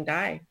let something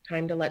die,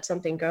 time to let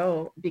something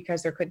go,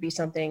 because there could be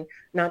something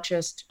not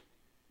just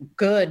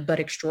good, but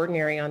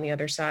extraordinary on the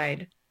other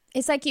side.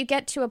 It's like you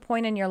get to a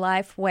point in your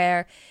life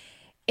where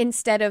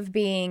instead of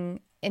being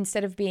in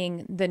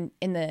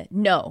the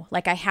no,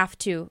 like I have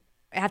to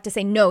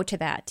say no to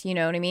that. You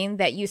know what I mean?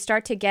 That you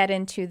start to get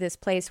into this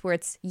place where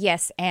it's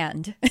yes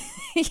and,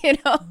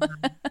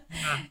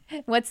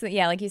 what's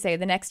like you say,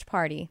 the next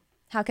party.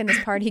 How can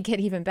this party get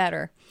even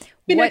better?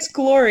 The next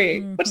glory.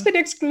 Mm-hmm. What's the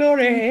next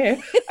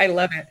glory? I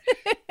love it.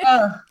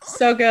 Oh,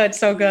 so good.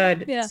 So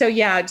good. Yeah. So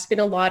yeah, it's been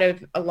a lot of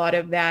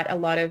that, a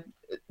lot of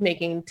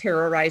making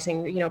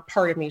terrorizing,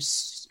 part of me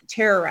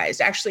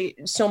terrorized. Actually,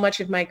 so much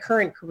of my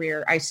current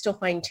career, I still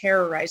find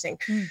terrorizing.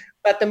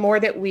 But the more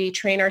that we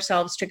train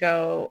ourselves to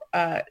go,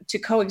 to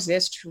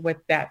coexist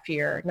with that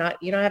fear,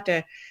 you don't have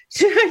to,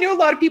 I know a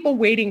lot of people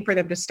waiting for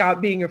them to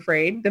stop being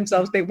afraid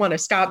themselves. They want to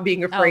stop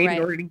being afraid in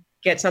order to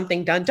get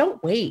something done.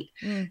 Don't wait.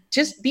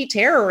 Just be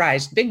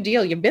terrorized. Big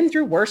deal. You've been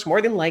through worse,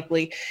 more than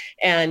likely,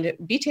 and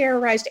be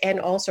terrorized, and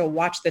also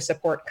watch the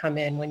support come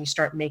in when you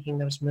start making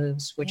those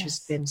moves, which has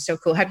been so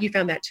cool. Have you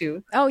found that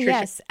too? Oh, Tricia?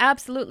 Yes,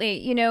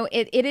 absolutely.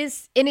 It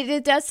is, and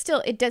it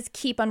does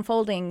keep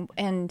unfolding,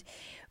 and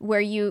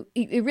where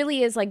it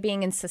really is like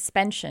being in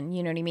suspension,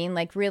 you know what I mean?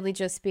 Like really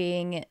just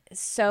being in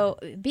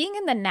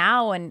the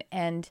now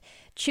and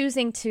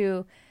choosing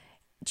to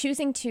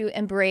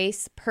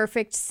embrace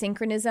perfect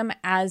synchronism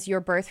as your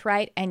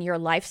birthright and your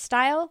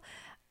lifestyle.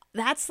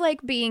 That's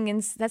like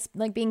being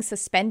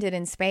suspended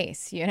in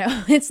space,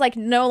 It's like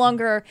no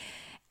longer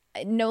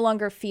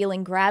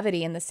feeling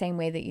gravity in the same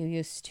way that you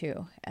used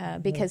to,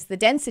 because the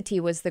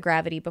density was the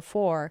gravity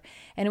before,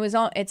 and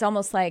it's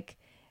almost like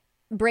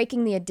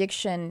breaking the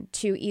addiction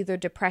to either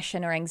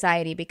depression or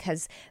anxiety,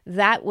 because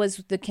that was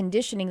the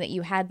conditioning that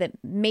you had that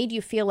made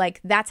you feel like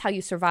that's how you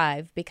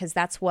survive, because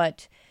that's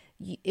what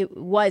it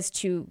was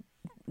to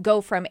go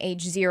from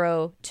age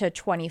 0 to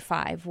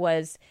 25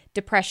 was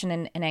depression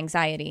and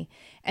anxiety.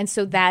 And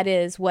so that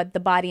is what the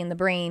body and the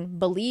brain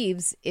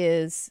believes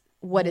is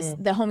what is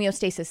the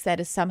homeostasis that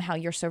is somehow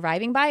you're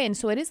surviving by. And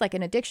so it is like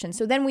an addiction.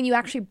 So then when you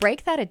actually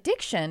break that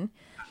addiction,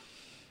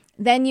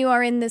 then you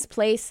are in this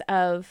place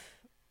of,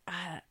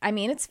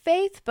 it's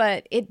faith,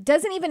 but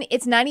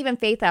it's not even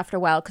faith after a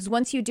while, because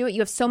once you do it,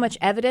 you have so much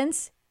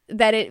evidence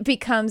that it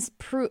becomes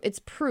it's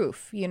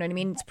proof, you know what I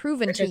mean? It's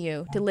proven to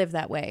you to live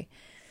that way.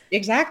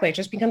 Exactly. It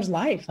just becomes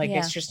life.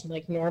 It's just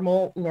like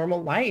normal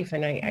life.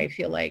 And I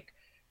feel like,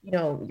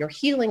 your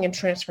healing and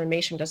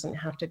transformation doesn't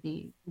have to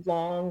be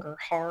long or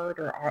hard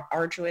or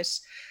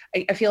arduous.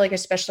 I feel like,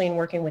 especially in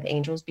working with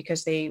angels,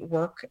 because they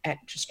work at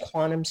just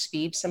quantum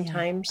speed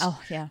sometimes. Yeah.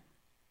 Oh yeah.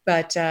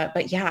 But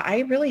yeah, I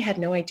really had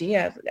no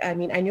idea. I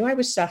mean, I knew I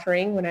was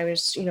suffering when I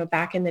was,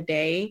 back in the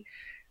day.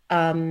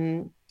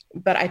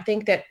 But I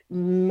think that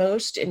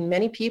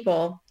many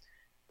people,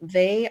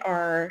 they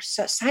are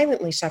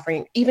silently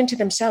suffering, even to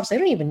themselves. They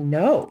don't even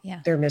know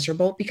they're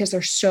miserable because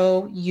they're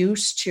so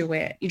used to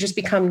it. You just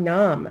become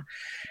numb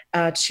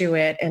to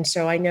it. And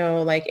so I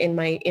know, like in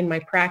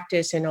my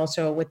practice, and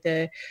also with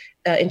the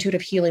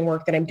intuitive healing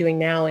work that I'm doing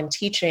now and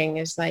teaching,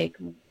 is like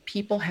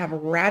people have a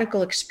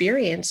radical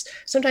experience,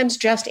 sometimes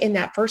just in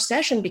that first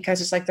session, because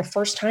it's like the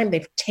first time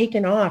they've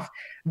taken off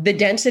the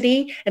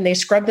density and they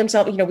scrub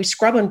themselves, we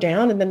scrub them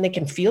down and then they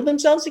can feel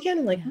themselves again.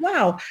 And like,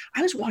 wow,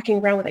 I was walking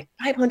around with like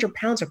 500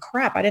 pounds of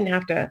crap I didn't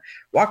have to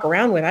walk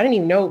around with. I didn't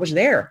even know it was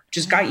there.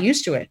 Just got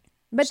used to it.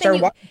 But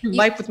started walking through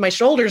life with my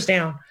shoulders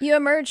down. You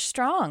emerge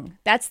strong.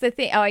 That's the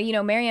thing.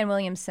 Marianne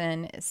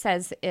Williamson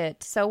says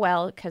it so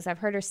well, because I've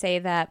heard her say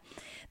that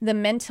the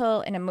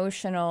mental and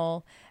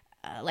emotional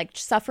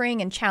suffering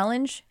and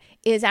challenge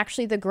is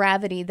actually the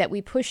gravity that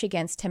we push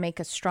against to make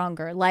us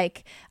stronger,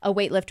 like a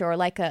weightlifter or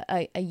like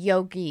a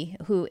yogi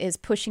who is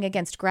pushing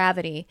against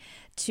gravity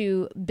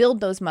to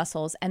build those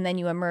muscles, and then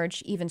you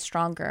emerge even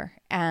stronger.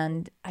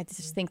 And I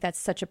just think that's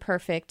such a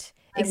perfect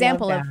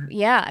example of,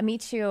 me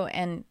too.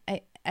 And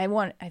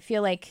I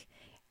feel like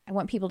I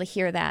want people to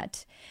hear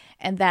that,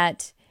 and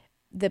that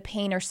the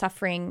pain or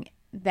suffering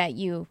that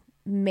you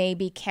may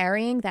be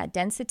carrying that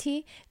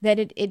density, that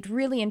it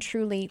really and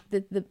truly,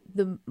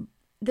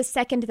 the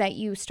second that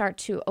you start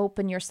to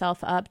open yourself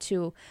up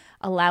to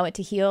allow it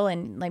to heal,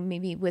 and like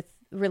maybe with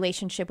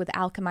relationship with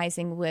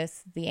alchemizing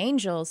with the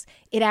angels,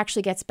 it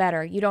actually gets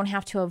better. You don't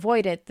have to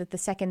avoid it, that the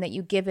second that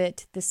you give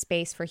it the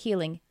space for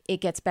healing,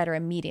 it gets better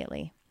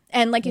immediately.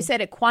 And like you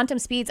said, at quantum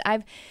speeds,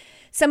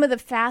 some of the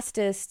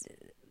fastest,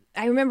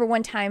 I remember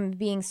one time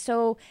being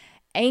so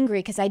angry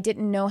because I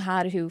didn't know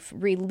how to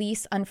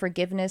release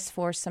unforgiveness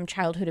for some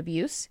childhood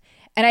abuse.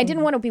 And I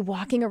didn't want to be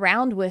walking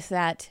around with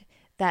that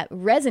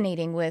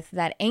resonating with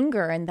that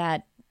anger and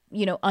that,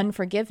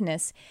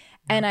 unforgiveness.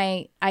 And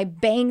I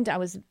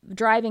was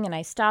driving and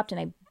I stopped and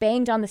I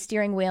banged on the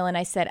steering wheel and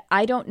I said,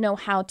 I don't know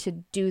how to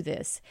do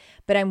this,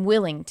 but I'm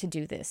willing to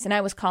do this. And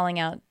I was calling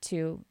out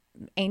to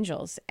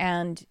angels,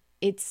 and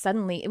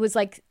it was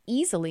like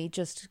easily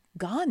just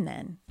gone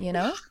then,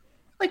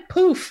 Like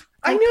poof.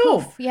 I know.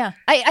 Poof, yeah.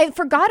 I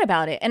forgot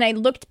about it. And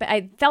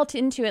I felt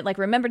into it, like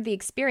remembered the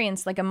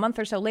experience like a month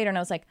or so later. And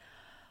I was like,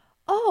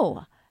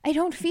 oh, I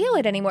don't feel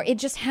it anymore. It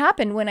just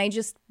happened when I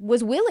just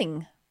was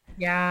willing.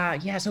 Yeah.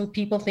 Yeah. So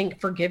people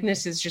think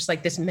forgiveness is just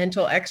like this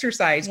mental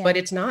exercise, but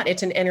it's not.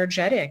 It's an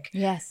energetic.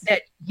 Yes.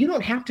 That you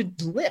don't have to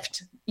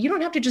lift. You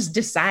don't have to just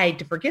decide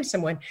to forgive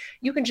someone.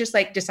 You can just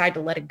like decide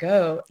to let it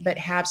go, but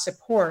have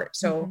support.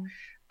 So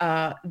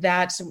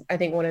that's, I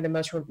think, one of the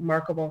most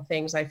remarkable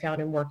things I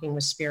found in working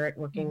with spirit,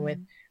 working with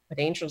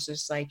angels,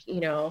 is like, you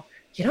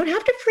don't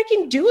have to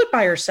freaking do it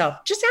by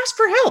yourself. Just ask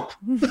for help.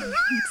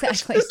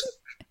 Exactly.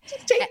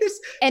 just take this.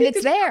 And take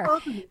it's this there.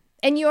 problem.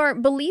 And your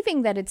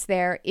believing that it's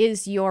there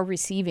is your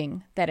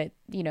receiving that it,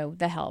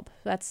 the help.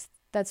 That's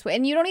what,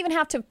 and you don't even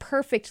have to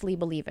perfectly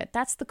believe it.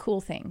 That's the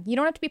cool thing. You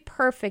don't have to be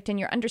perfect in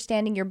your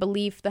understanding, your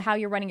belief, how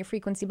you're running your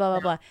frequency, blah, blah,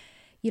 blah.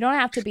 You don't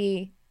have to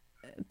be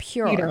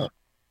pure.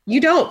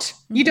 You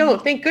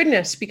don't. Thank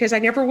goodness, because I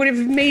never would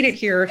have made it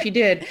here if you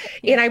did.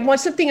 And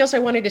something else I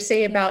wanted to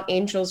say about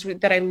angels,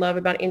 that I love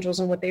about angels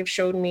and what they've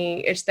showed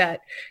me, is that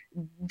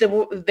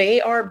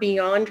they are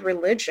beyond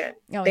religion.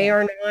 They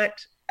are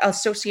not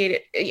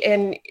associated.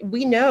 And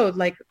we know,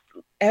 like,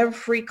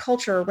 every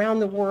culture around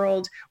the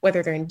world,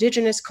 whether they're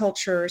indigenous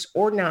cultures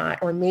or not,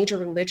 or major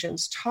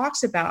religions,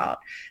 talks about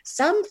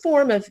some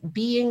form of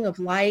being of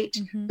light,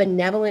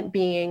 benevolent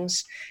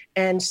beings.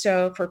 And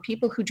so for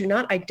people who do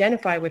not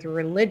identify with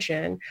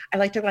religion, I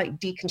like to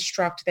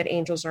deconstruct that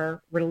angels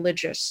are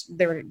religious.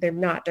 They're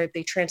not.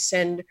 They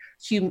transcend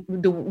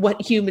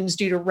what humans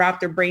do to wrap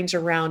their brains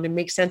around and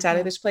make sense out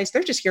of this place.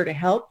 They're just here to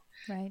help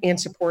and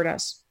support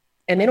us.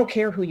 And they don't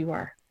care who you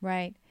are.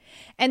 Right.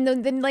 And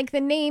then like the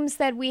names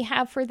that we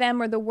have for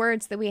them, or the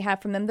words that we have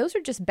from them, those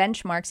are just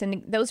benchmarks.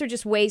 And those are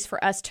just ways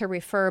for us to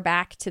refer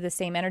back to the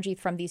same energy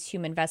from these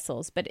human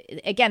vessels. But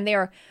again, they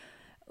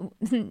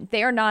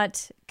are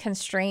not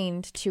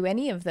constrained to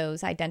any of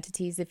those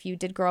identities. If you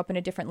did grow up in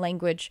a different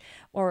language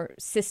or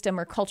system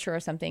or culture or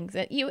something,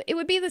 it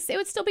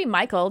would still be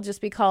Michael,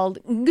 just be called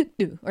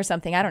Ngutu or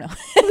something. I don't know.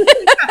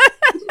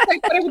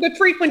 Like whatever the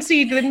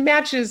frequency that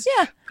matches.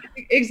 Yeah.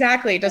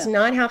 Exactly. It does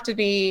not have to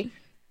be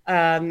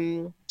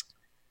I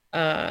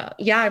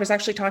was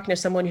actually talking to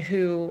someone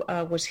who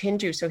was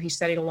Hindu. So he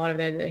studied a lot of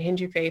the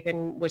Hindu faith,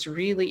 and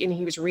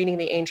he was reading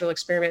the Angel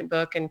Experiment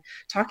book and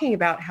talking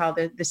about how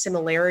the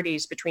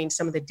similarities between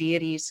some of the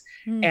deities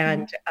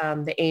and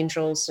the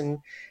angels.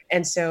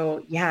 And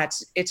so,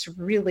 it's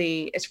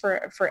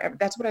for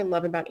that's what I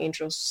love about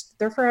angels.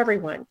 They're for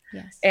everyone.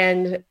 Yes.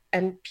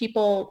 And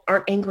people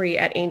aren't angry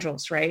at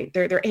angels, right?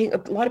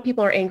 A lot of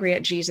people are angry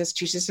at Jesus.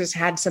 Jesus has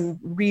had some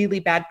really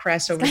bad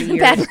press over the years.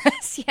 Bad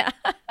press, yeah.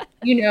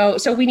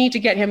 So we need to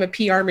get him a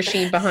PR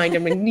machine behind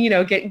him and,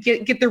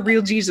 get the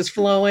real Jesus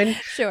flowing.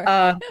 Sure.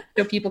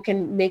 So people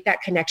can make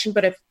that connection.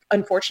 But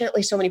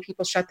unfortunately, so many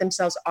people shut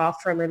themselves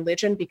off from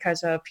religion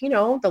because of,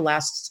 the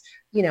last,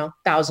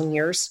 1,000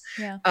 years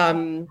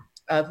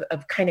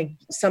of kind of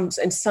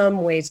in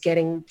some ways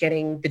getting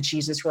the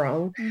Jesus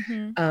wrong.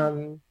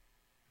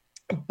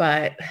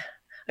 But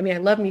I mean, I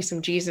love me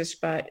some Jesus,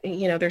 but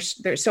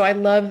so I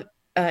love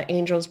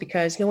angels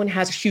because no one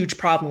has a huge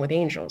problem with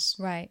angels.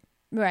 Right.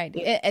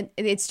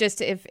 It's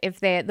just if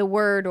the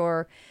word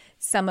or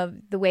some of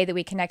the way that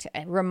we connect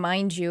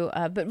remind you,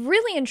 but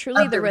really and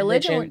truly the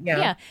religion.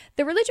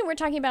 The religion we're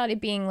talking about, it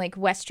being like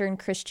Western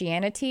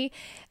Christianity.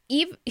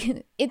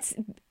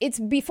 It's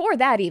before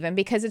that even,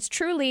 because it's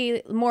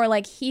truly more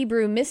like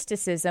Hebrew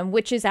mysticism,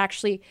 which is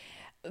actually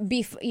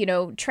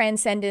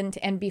transcendent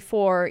and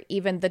before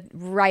even the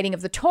writing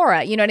of the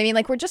Torah. You know what I mean?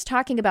 Like, we're just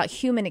talking about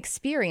human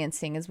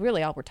experiencing is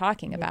really all we're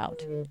talking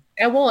about.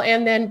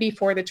 And then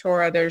before the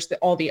Torah, there's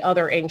all the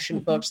other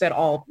ancient books that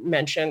all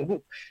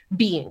mention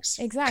beings.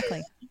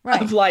 Exactly.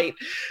 Right. Of light.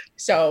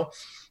 So,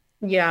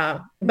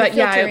 yeah. But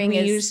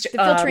the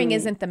filtering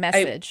isn't the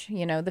message.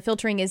 The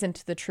filtering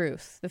isn't the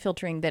truth. The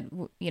filtering that,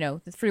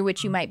 through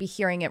which you might be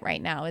hearing it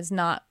right now is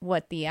not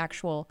what the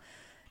actual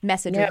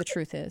message of the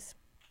truth is.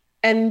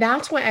 And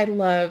that's why I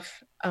love,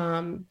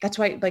 that's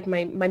why like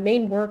my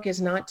main work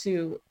is not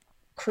to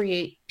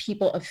create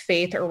people of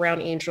faith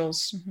around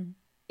angels.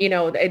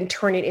 and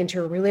turn it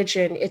into a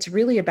religion. It's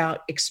really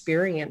about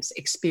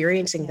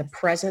experiencing the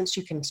presence.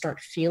 You can start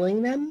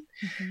feeling them.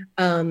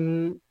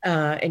 And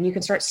you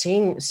can start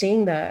seeing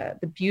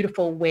the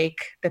beautiful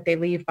wake that they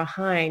leave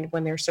behind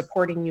when they're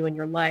supporting you in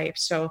your life.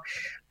 So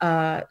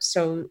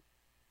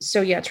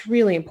yeah, it's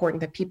really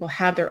important that people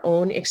have their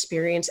own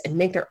experience and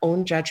make their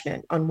own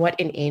judgment on what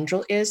an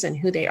angel is and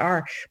who they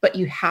are. But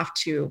you have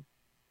to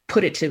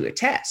put it to a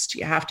test.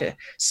 You have to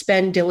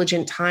spend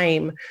diligent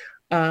time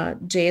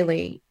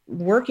daily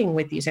working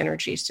with these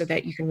energies so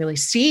that you can really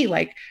see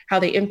like how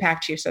they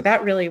impact you. So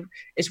that really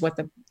is what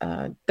the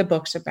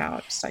book's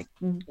about. It's like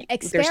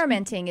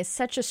experimenting is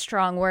such a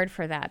strong word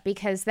for that,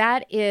 because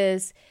that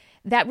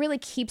really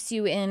keeps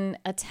you in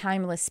a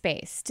timeless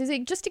space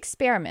to just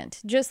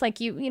experiment. Just like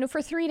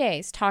for 3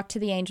 days, talk to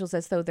the angels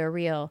as though they're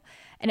real.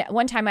 And at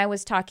one time I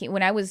was talking,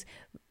 when I was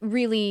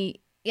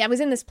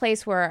in this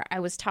place where I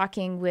was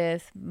talking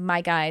with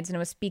my guides and I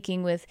was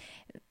speaking with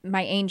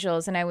my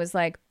angels, and I was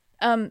like,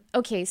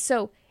 okay,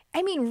 so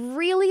I mean,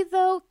 really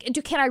though,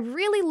 can I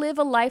really live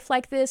a life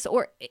like this?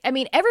 Or, I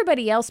mean,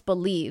 everybody else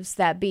believes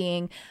that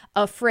being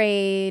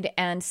afraid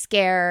and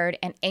scared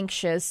and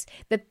anxious,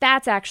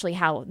 that's actually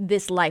how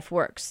this life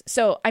works.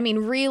 So, I mean,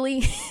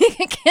 really,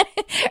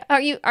 are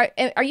you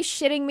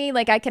shitting me?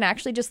 Like I can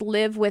actually just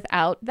live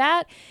without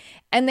that?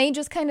 And they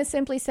just kind of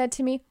simply said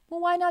to me,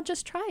 well, why not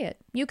just try it?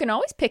 You can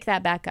always pick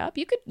that back up.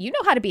 You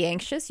know how to be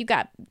anxious. You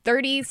got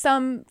 30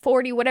 some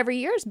 40, whatever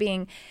years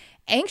being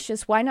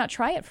anxious. Why not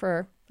try it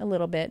for a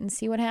little bit and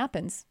see what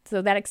happens?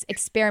 So that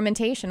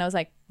experimentation, I was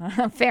like,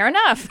 fair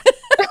enough.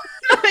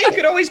 You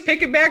could always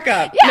pick it back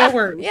up. Yeah, no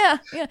worries. Yeah.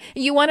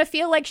 You want to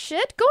feel like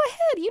shit? Go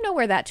ahead. You know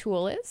where that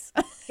tool is.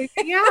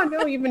 Yeah,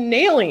 no, you've been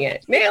nailing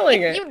it.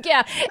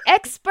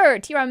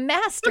 Expert. You're a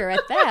master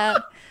at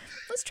that.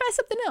 Let's try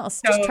something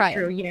else. Just try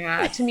it.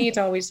 Yeah. To me, it's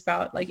always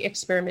about like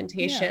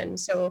experimentation. Yeah.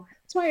 So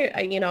that's why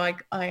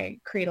I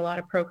create a lot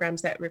of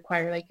programs that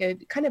require like a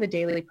kind of a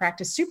daily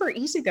practice. Super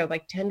easy though,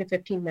 like 10 to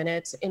 15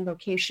 minutes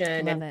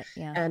invocation.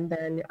 And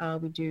then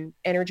we do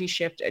energy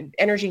shift,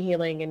 energy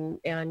healing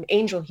and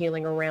angel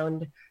healing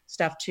around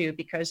stuff too,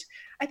 because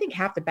I think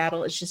half the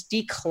battle is just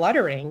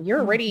decluttering. You're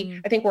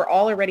already, I think we're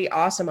all already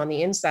awesome on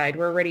the inside.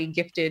 We're already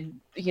gifted,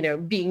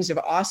 beings of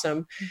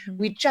awesome.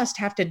 We just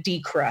have to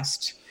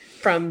decrust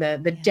from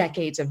the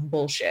decades of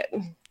bullshit.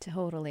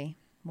 Totally.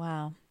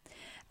 Wow.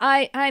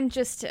 I'm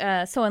just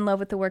so in love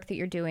with the work that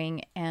you're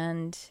doing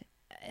and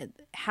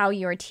how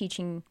you're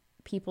teaching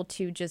people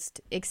to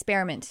just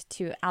experiment,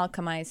 to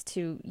alchemize,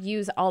 to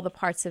use all the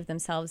parts of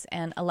themselves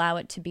and allow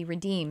it to be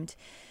redeemed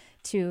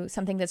to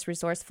something that's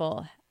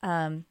resourceful.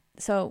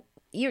 So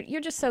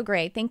you're just so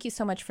great. Thank you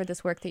so much for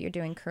this work that you're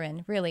doing,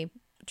 Corinne. Really,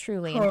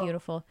 truly, and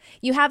beautiful.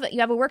 You have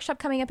a workshop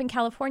coming up in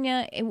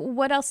California.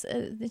 What else?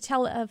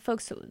 Tell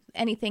folks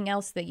anything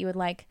else that you would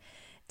like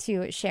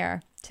to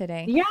share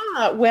today.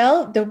 Yeah,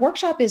 well, the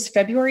workshop is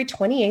February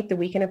 28th, the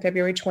weekend of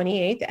February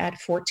 28th at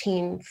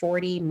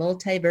 1440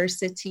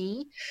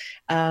 Multiversity.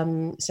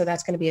 So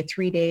that's going to be a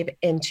 3-day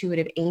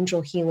intuitive angel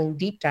healing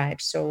deep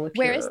dive. So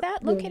where is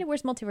that located?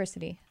 Where's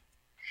Multiversity?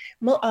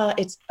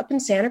 It's up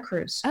in Santa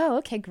Cruz. Oh,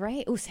 okay,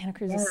 great. Oh, Santa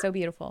Cruz is so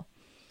beautiful.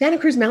 Santa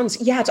Cruz Mountains.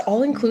 Yeah, it's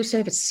all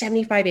inclusive. It's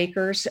 75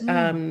 acres.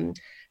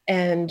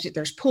 And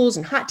there's pools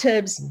and hot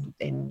tubs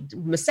and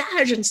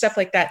massage and stuff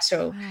like that.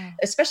 So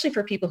especially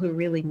for people who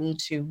really need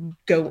to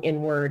go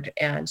inward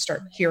and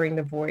start hearing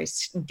the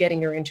voice, getting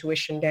their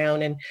intuition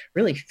down and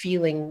really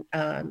feeling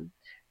a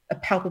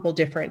palpable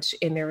difference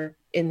in their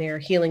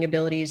healing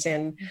abilities.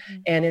 And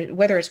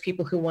whether it's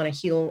people who want to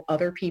heal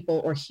other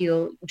people or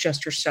heal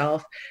just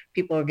yourself,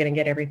 people are going to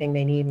get everything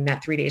they need in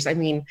that 3 days. I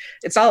mean,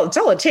 it's all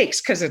it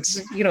takes because it's,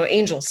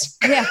 angels.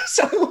 Yeah.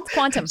 So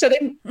quantum. So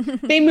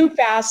they move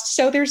fast.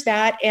 So there's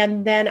that.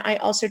 And then I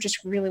also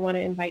just really want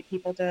to invite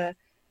people to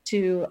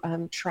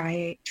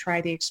try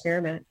the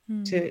experiment,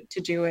 to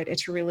do it.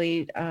 It's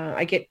really,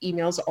 I get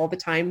emails all the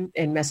time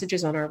and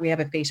messages we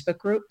have a Facebook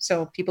group.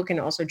 So people can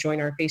also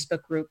join our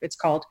Facebook group. It's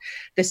called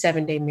the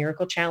 7-Day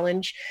Miracle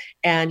Challenge.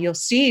 And you'll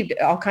see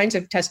all kinds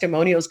of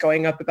testimonials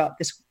going up about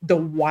the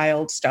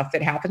wild stuff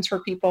that happens for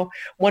people.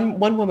 One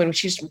woman,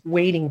 she's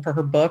waiting for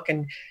her book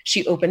and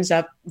she opens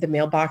up the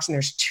mailbox and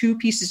there's two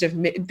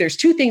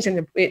things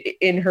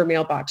in her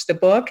mailbox, the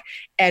book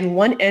and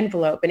one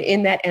envelope. And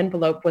in that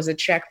envelope was a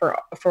check for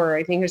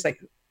I think it was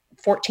like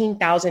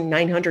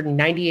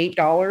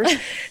 $14,998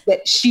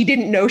 that she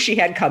didn't know she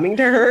had coming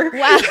to her.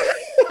 Wow.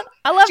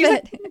 I love it.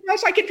 Like, oh my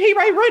gosh, I can pay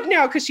my rent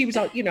now because she was,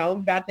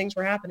 bad things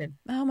were happening.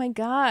 Oh my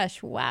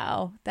gosh.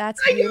 Wow.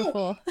 That's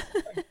beautiful.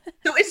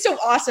 So it's so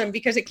awesome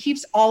because it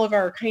keeps all of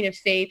our kind of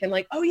faith and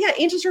like, oh yeah,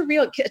 angels are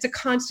real. It's a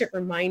constant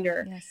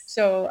reminder. Yes.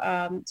 So,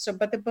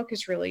 but the book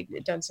has really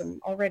done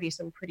some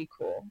pretty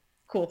cool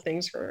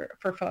things for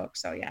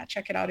folks. So yeah,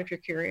 check it out if you're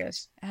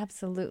curious.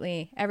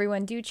 Absolutely.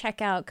 Everyone do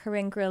check out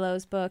Corinne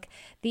Grillo's book,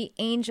 The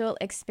Angel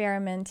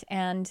Experiment,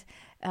 and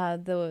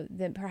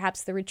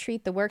perhaps the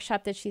retreat, the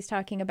workshop that she's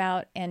talking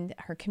about, and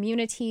her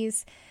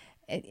communities.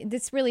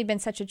 It's really been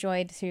such a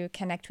joy to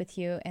connect with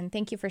you, and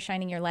thank you for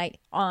shining your light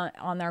on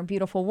our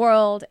beautiful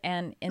world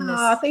and in this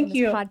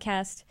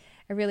podcast.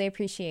 I really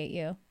appreciate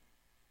you.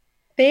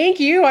 Thank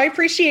you. I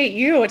appreciate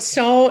you. It's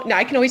so,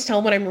 I can always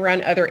tell when I'm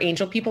around other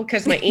angel people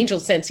because my angel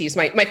senses,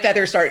 my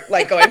feathers start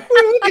like going,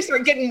 they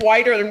start getting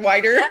wider and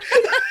wider.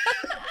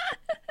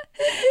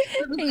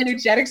 The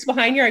energetics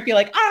behind you, I feel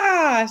like,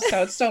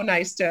 so it's so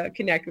nice to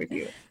connect with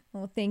you.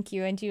 Well, thank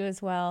you. And you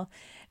as well.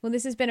 Well,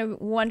 this has been a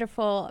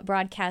wonderful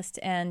broadcast.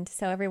 And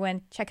so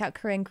everyone check out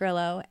Corinne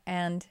Grillo.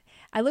 And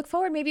I look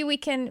forward, maybe we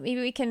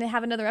can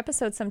have another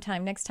episode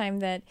sometime next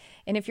time and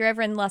if you're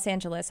ever in Los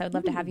Angeles, I would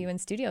love to have you in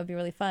studio. It'd be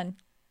really fun.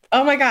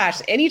 Oh my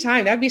gosh,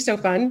 anytime. That'd be so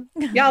fun.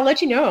 Yeah, I'll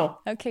let you know.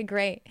 Okay,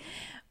 great.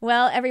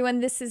 Well,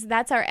 everyone,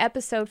 that's our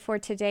episode for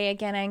today.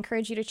 Again, I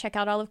encourage you to check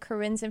out all of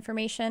Corinne's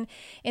information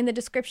in the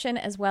description,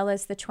 as well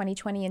as the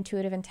 2020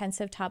 Intuitive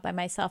Intensive taught by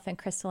myself and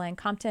Crystal Ann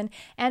Compton,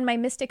 and my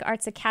Mystic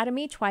Arts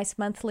Academy twice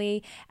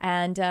monthly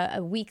and a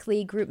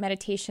weekly group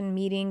meditation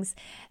meetings.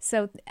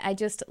 So I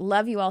just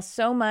love you all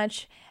so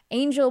much.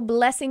 Angel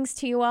blessings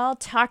to you all.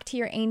 Talk to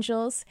your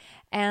angels.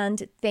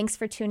 And thanks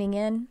for tuning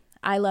in.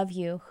 I love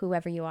you,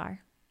 whoever you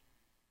are.